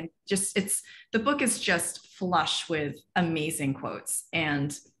of thing. And just, the book is just flush with amazing quotes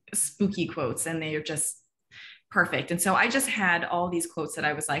and spooky quotes, and they are just perfect. And so I just had all these quotes that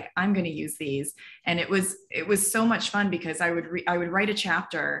I was like, I'm going to use these. And it was so much fun because I would write a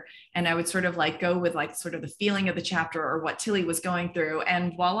chapter and I would sort of like go with like sort of the feeling of the chapter or what Tilly was going through.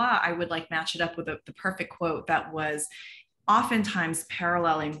 And voila, I would like match it up with the perfect quote that was oftentimes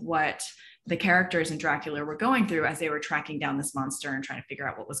paralleling what the characters in Dracula were going through as they were tracking down this monster and trying to figure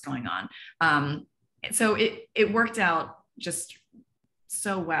out what was going on. So it worked out just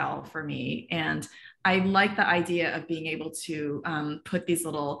so well for me. And I like the idea of being able to put these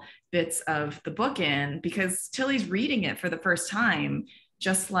little bits of the book in, because Tilly's reading it for the first time,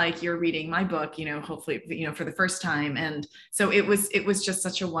 just like you're reading my book, hopefully, for the first time. And so it was just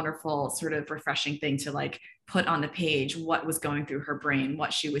such a wonderful sort of refreshing thing to like put on the page what was going through her brain,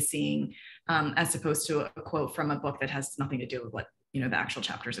 what she was seeing, as opposed to a quote from a book that has nothing to do with what, the actual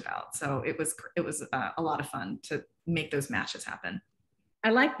chapter's about. So it was a lot of fun to make those matches happen. I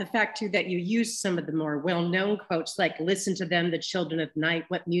like the fact too that you use some of the more well-known quotes, like "Listen to them, the children of night,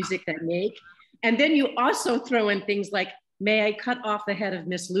 what music they make," and then you also throw in things like "May I cut off the head of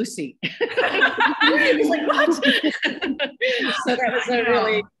Miss Lucy?" It's like, what? So that was a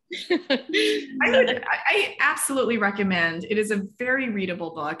really. I absolutely recommend. It is a very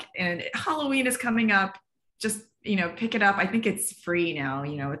readable book, and Halloween is coming up. Just pick it up. I think it's free now.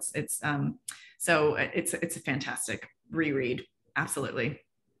 So it's a fantastic reread. Absolutely.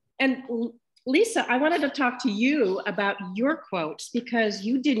 And Lisa, I wanted to talk to you about your quotes, because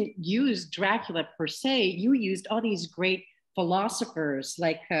you didn't use Dracula per se. You used all these great philosophers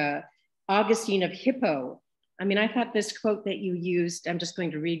like Augustine of Hippo. I mean, I thought this quote that you used, I'm just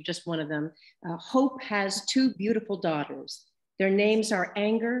going to read just one of them. Hope has two beautiful daughters. Their names are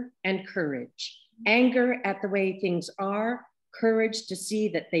anger and courage. Anger at the way things are, courage to see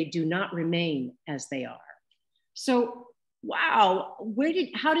that they do not remain as they are. So, wow,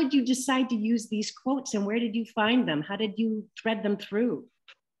 how did you decide to use these quotes, and where did you find them? How did you thread them through?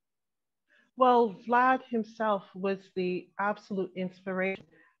 Well, Vlad himself was the absolute inspiration.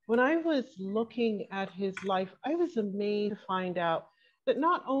 When I was looking at his life, I was amazed to find out that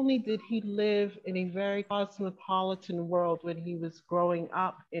not only did he live in a very cosmopolitan world when he was growing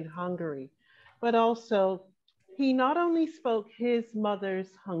up in Hungary, but also he not only spoke his mother's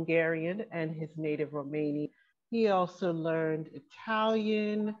Hungarian and his native Romanian, he also learned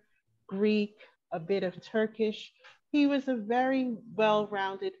Italian, Greek, a bit of Turkish. He was a very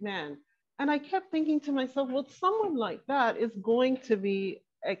well-rounded man. And I kept thinking to myself, well, someone like that is going to be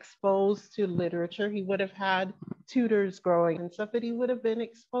exposed to literature. He would have had tutors growing and stuff, but he would have been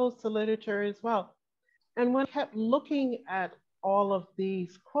exposed to literature as well. And when I kept looking at all of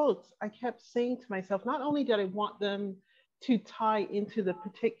these quotes, I kept saying to myself, not only did I want them to tie into the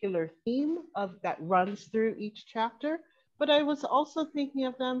particular theme of that runs through each chapter, but I was also thinking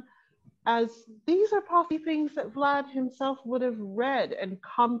of them as these are possibly things that Vlad himself would have read and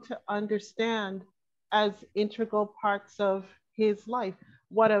come to understand as integral parts of his life.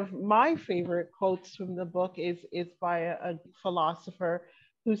 One of my favorite quotes from the book is by a philosopher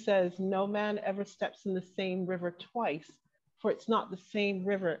who says, "No man ever steps in the same river twice, for it's not the same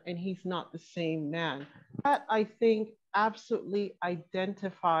river and he's not the same man." That, I think, absolutely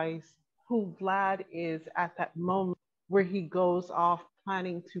identifies who Vlad is at that moment where he goes off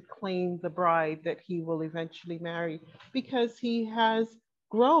planning to claim the bride that he will eventually marry, because he has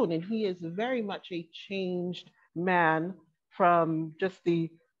grown and he is very much a changed man from just the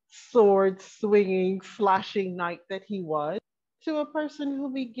sword swinging, slashing knight that he was, to a person who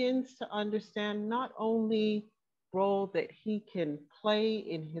begins to understand not only the role that he can play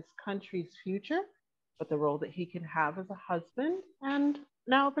in his country's future, but the role that he can have as a husband and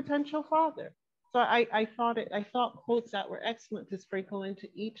now a potential father. So I thought quotes that were excellent to sprinkle into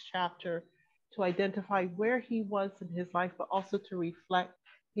each chapter to identify where he was in his life, but also to reflect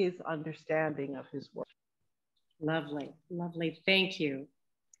his understanding of his work. Lovely, lovely, thank you.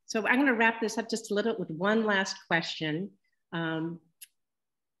 So I'm gonna wrap this up just a little with one last question.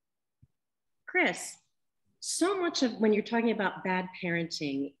 Chris, so much of when you're talking about bad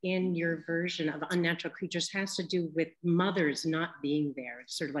parenting in your version of Unnatural Creatures has to do with mothers not being there.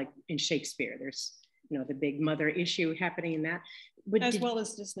 It's sort of like in Shakespeare, there's the big mother issue happening in that. As well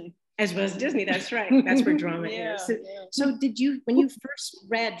as Disney. As well as Disney, that's right. That's where drama is. So did you, when you first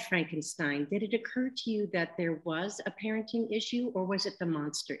read Frankenstein, did it occur to you that there was a parenting issue, or was it the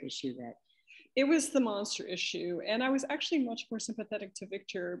monster issue that? It was the monster issue. And I was actually much more sympathetic to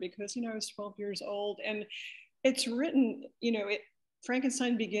Victor because, I was 12 years old, and it's written,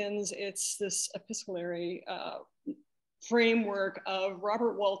 Frankenstein Begins, it's this epistolary framework of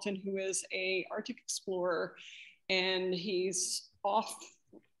Robert Walton, who is an Arctic explorer, and he's off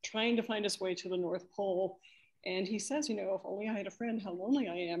trying to find his way to the North Pole. And he says, if only I had a friend, how lonely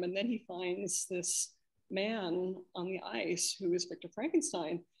I am. And then he finds this man on the ice who is Victor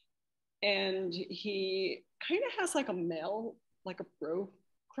Frankenstein. And he kind of has like a male, like a bro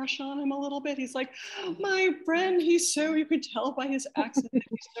crush on him a little bit. He's like, my friend, he's so, you could tell by his accent that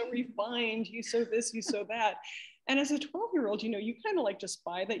he's so refined, he's so this, he's so that. And as a 12-year-old, you know, you kind of like just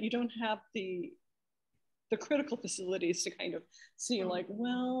buy that. You don't have the critical facilities to kind of see like,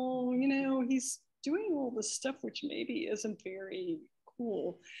 well, you know, he's doing all this stuff which maybe isn't very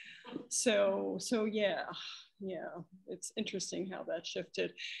cool. So yeah, it's interesting how that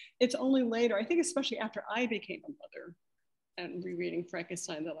shifted. It's only later, I think especially after I became a mother and rereading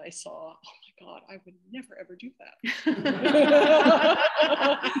Frankenstein, that I saw, oh my God, I would never ever do that.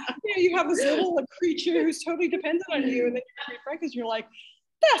 You know, you have this little creature who's totally dependent on you, and then you read Frankenstein, and you're like,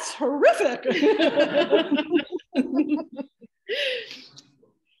 that's horrific.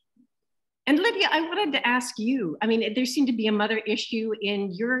 And Lydia, I wanted to ask you, I mean, there seemed to be a mother issue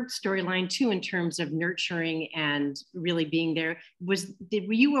in your storyline too, in terms of nurturing and really being there. Were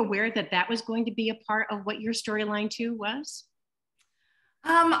you aware that that was going to be a part of what your storyline too was?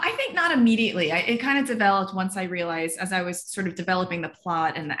 I think not immediately. It kind of developed once I realized, as I was sort of developing the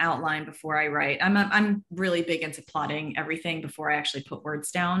plot and the outline before I write. I'm really big into plotting everything before I actually put words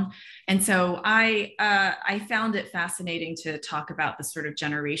down, and so I found it fascinating to talk about the sort of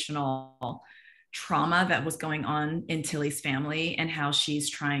generational trauma that was going on in Tilly's family and how she's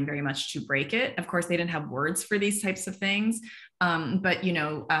trying very much to break it. Of course, they didn't have words for these types of things, but you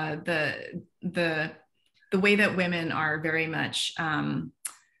know, the way that women are very much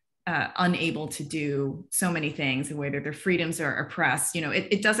unable to do so many things, the way that their freedoms are oppressed, you know,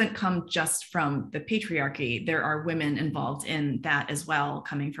 it doesn't come just from the patriarchy. There are women involved in that as well,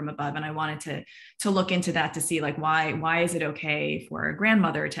 coming from above. And I wanted to look into that to see like, why is it okay for a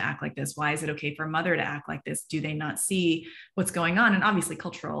grandmother to act like this? Why is it okay for a mother to act like this? Do they not see what's going on? And obviously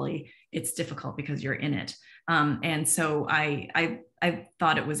culturally, it's difficult because you're in it. And so I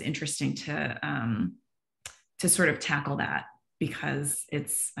thought it was interesting to sort of tackle that, because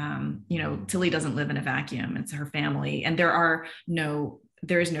it's, you know, Tilly doesn't live in a vacuum. It's her family. And there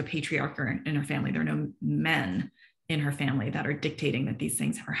is no patriarch in her family. There are no men in her family that are dictating that these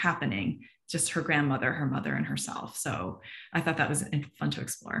things are happening. Just her grandmother, her mother, and herself. So I thought that was fun to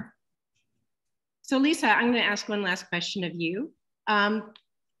explore. So Lisa, I'm going to ask one last question of you.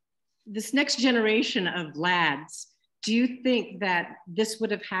 This next generation of lads, do you think that this would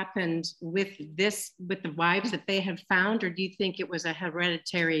have happened with the wives that they have found, or do you think it was a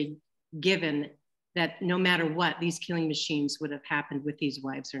hereditary given that no matter what, these killing machines would have happened with these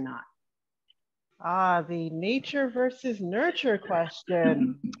wives or not? The nature versus nurture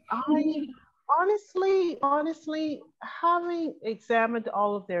question. I honestly, having examined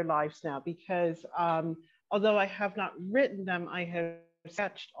all of their lives now, because although I have not written them, I have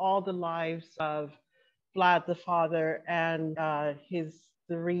sketched all the lives of Vlad the father and his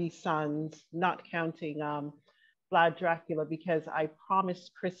 3 sons, not counting Vlad Dracula, because I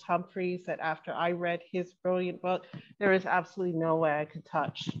promised Chris Humphreys that after I read his brilliant book, there is absolutely no way I could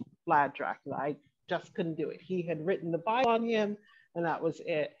touch Vlad Dracula. I just couldn't do it. He had written the Bible on him, and that was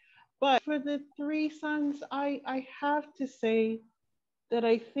it. But for the 3 sons, I have to say that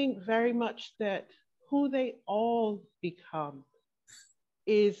I think very much that who they all become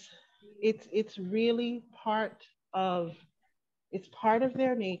is it's really part of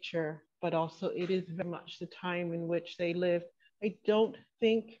their nature, but also it is very much the time in which they lived. I don't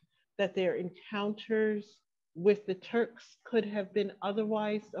think that their encounters with the Turks could have been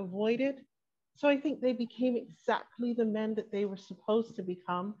otherwise avoided. So I think they became exactly the men that they were supposed to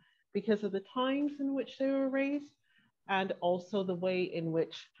become because of the times in which they were raised, and also the way in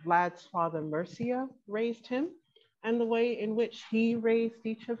which Vlad's father Mircea raised him, and the way in which he raised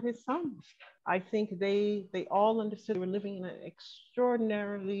each of his sons. I think they all understood they were living in an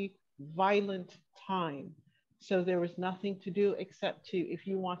extraordinarily violent time. So there was nothing to do except to, if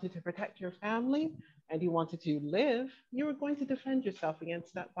you wanted to protect your family and you wanted to live, you were going to defend yourself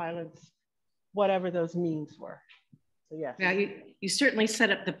against that violence, whatever those means were. So yes. Yeah, you certainly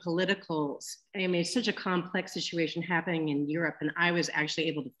set up the political, I mean, it's such a complex situation happening in Europe, and I was actually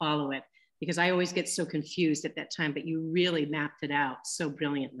able to follow it, because I always get so confused at that time, but you really mapped it out so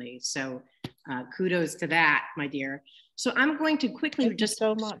brilliantly. So kudos to that, my dear. So I'm going to quickly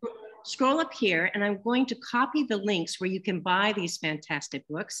scroll up here, and I'm going to copy the links where you can buy these fantastic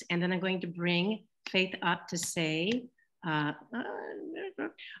books. And then I'm going to bring Faith up to say, I'm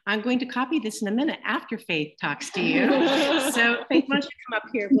going to copy this in a minute after Faith talks to you. So Faith, why don't you come up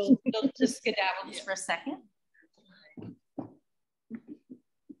here? We'll just skedaddle just for a second.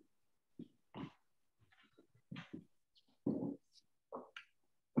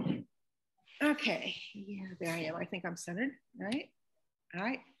 Okay, yeah, there I think I'm centered, right? All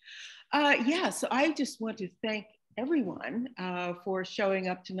right. Yeah, so I just want to thank everyone for showing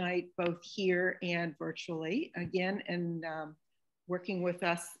up tonight, both here and virtually again, and working with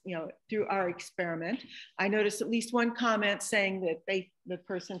us, through our experiment. I noticed at least one comment saying that the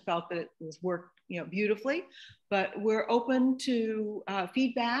person felt that it was worked, beautifully, but we're open to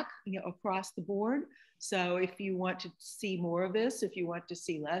feedback, across the board. So if you want to see more of this, if you want to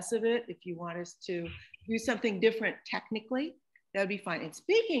see less of it, if you want us to do something different technically, that would be fine. And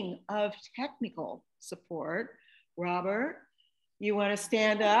speaking of technical support, Robert, you want to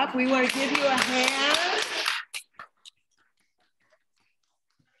stand up? We want to give you a hand.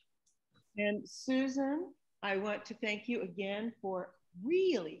 And Susan, I want to thank you again for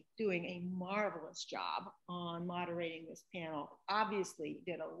really doing a marvelous job on moderating this panel. Obviously,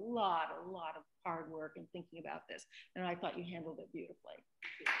 you did a lot of hard work in thinking about this, and I thought you handled it beautifully.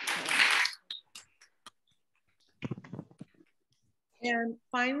 And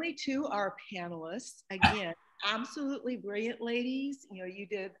finally, to our panelists, again, absolutely brilliant ladies. You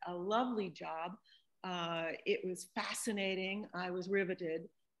did a lovely job. It was fascinating. I was riveted,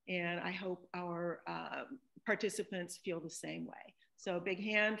 and I hope our participants feel the same way. So big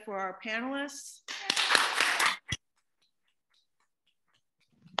hand for our panelists.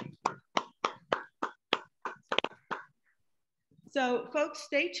 So folks,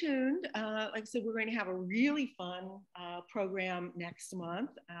 stay tuned. Like I said, we're going to have a really fun program next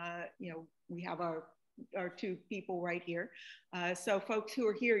month. We have our two people right here. So folks who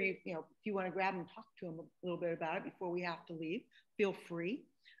are here, if you want to grab and talk to them a little bit about it before we have to leave, feel free.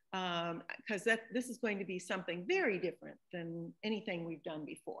 Because this is going to be something very different than anything we've done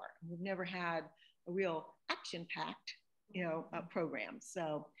before. We've never had a real action-packed, program.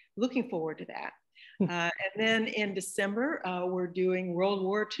 So looking forward to that. And then in December, we're doing World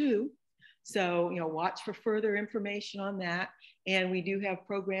War II. So, watch for further information on that. And we do have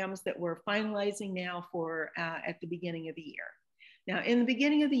programs that we're finalizing now for at the beginning of the year. Now, in the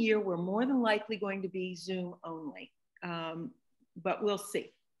beginning of the year, we're more than likely going to be Zoom only, but we'll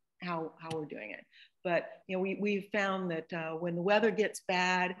see how we're doing it. But we've found that when the weather gets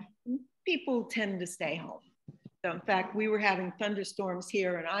bad, people tend to stay home. So in fact, we were having thunderstorms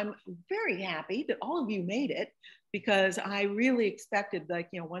here, and I'm very happy that all of you made it, because I really expected,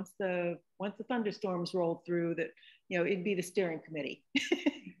 once the thunderstorms rolled through, that it'd be the steering committee.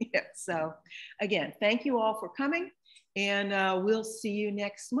 So again, thank you all for coming, and we'll see you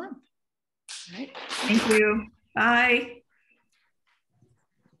next month. All right. Thank you. Bye.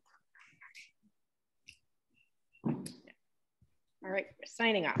 All right, we're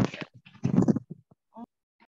signing off here.